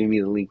 he ended up giving me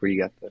the link where you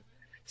got the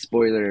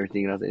spoiler and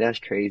everything. And I was like, "That's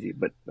crazy."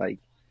 But like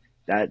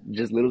that,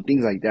 just little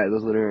things like that,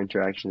 those little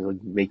interactions will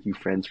make you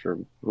friends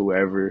from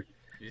whoever.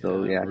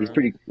 So Yeah, yeah, he's bro.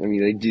 pretty. I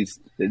mean, the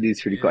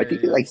dude's pretty cool. I Yeah,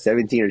 think he's like is.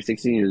 17 or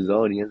 16 years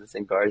old. And he has the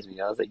same car as me.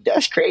 I was like,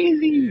 "That's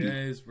crazy." Yeah,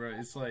 is, bro.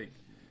 It's like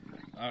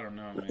I don't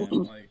know,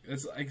 man. Like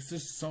it's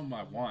just something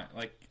I want.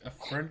 Like a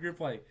friend group,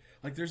 like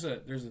there's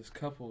this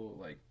couple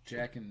like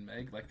Jack and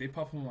Meg. Like they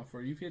pop up on my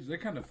For You page. They're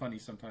kind of funny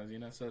sometimes, you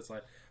know. So it's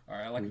like, all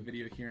right, I like a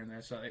video here and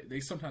there. So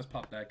they sometimes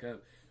pop back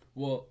up.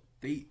 Well,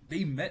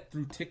 they met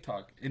through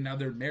TikTok and now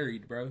they're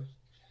married, bro.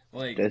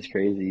 Like That's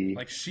crazy.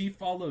 like she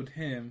followed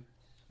him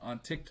on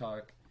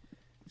TikTok.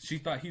 She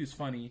thought he was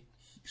funny.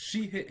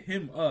 She hit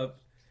him up.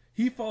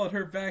 He followed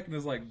her back and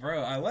was like,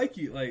 "Bro, I like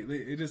you." Like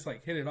it just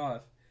like hit it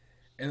off.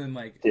 And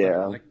then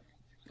Yeah,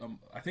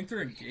 I think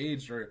they're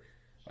engaged or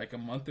like a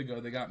month ago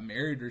they got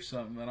married or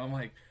something. And I'm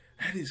like,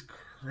 that is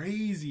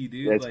crazy,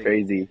 dude. that's Like,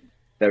 crazy.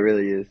 That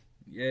really is.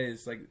 yeah,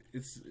 it's like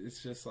it's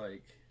just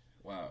like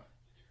wow.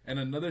 And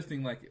another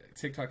thing like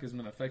TikTok has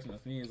been affecting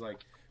with me is like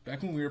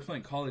back when we were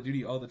playing Call of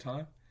Duty all the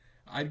time,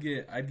 I'd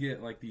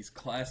get like these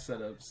class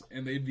setups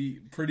and they'd be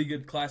pretty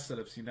good class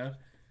setups, you know.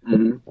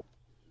 Hmm.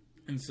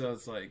 And so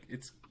it's like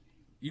it's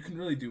you can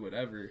really do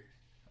whatever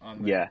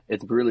on there. Yeah,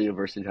 it's really a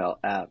versatile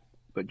app,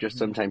 but just Mhm.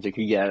 sometimes it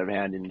can get out of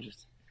hand and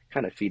just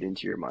kind of feed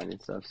into your mind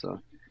and stuff. So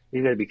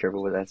you gotta be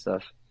careful with that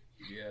stuff.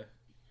 Yeah,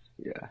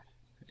 Yeah,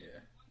 yeah.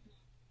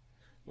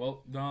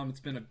 Well, Dom, it's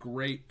been a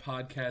great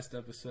podcast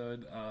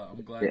episode.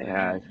 I'm glad that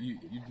yeah.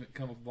 you've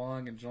come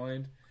along and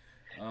joined.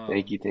 Thank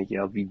Um, you, thank you.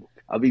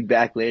 I'll be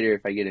back later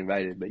if I get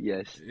invited. But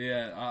yes,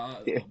 yeah,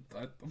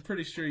 I'm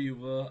pretty sure you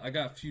will. I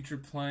got future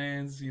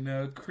plans. You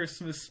know,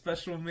 Christmas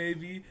special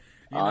maybe.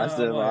 You know,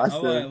 awesome, I'm like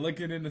awesome.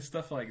 looking into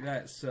stuff like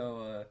that.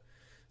 So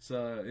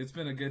it's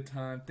been a good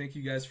time. Thank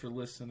you guys for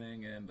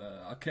listening, and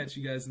I'll catch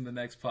you guys in the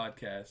next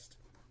podcast.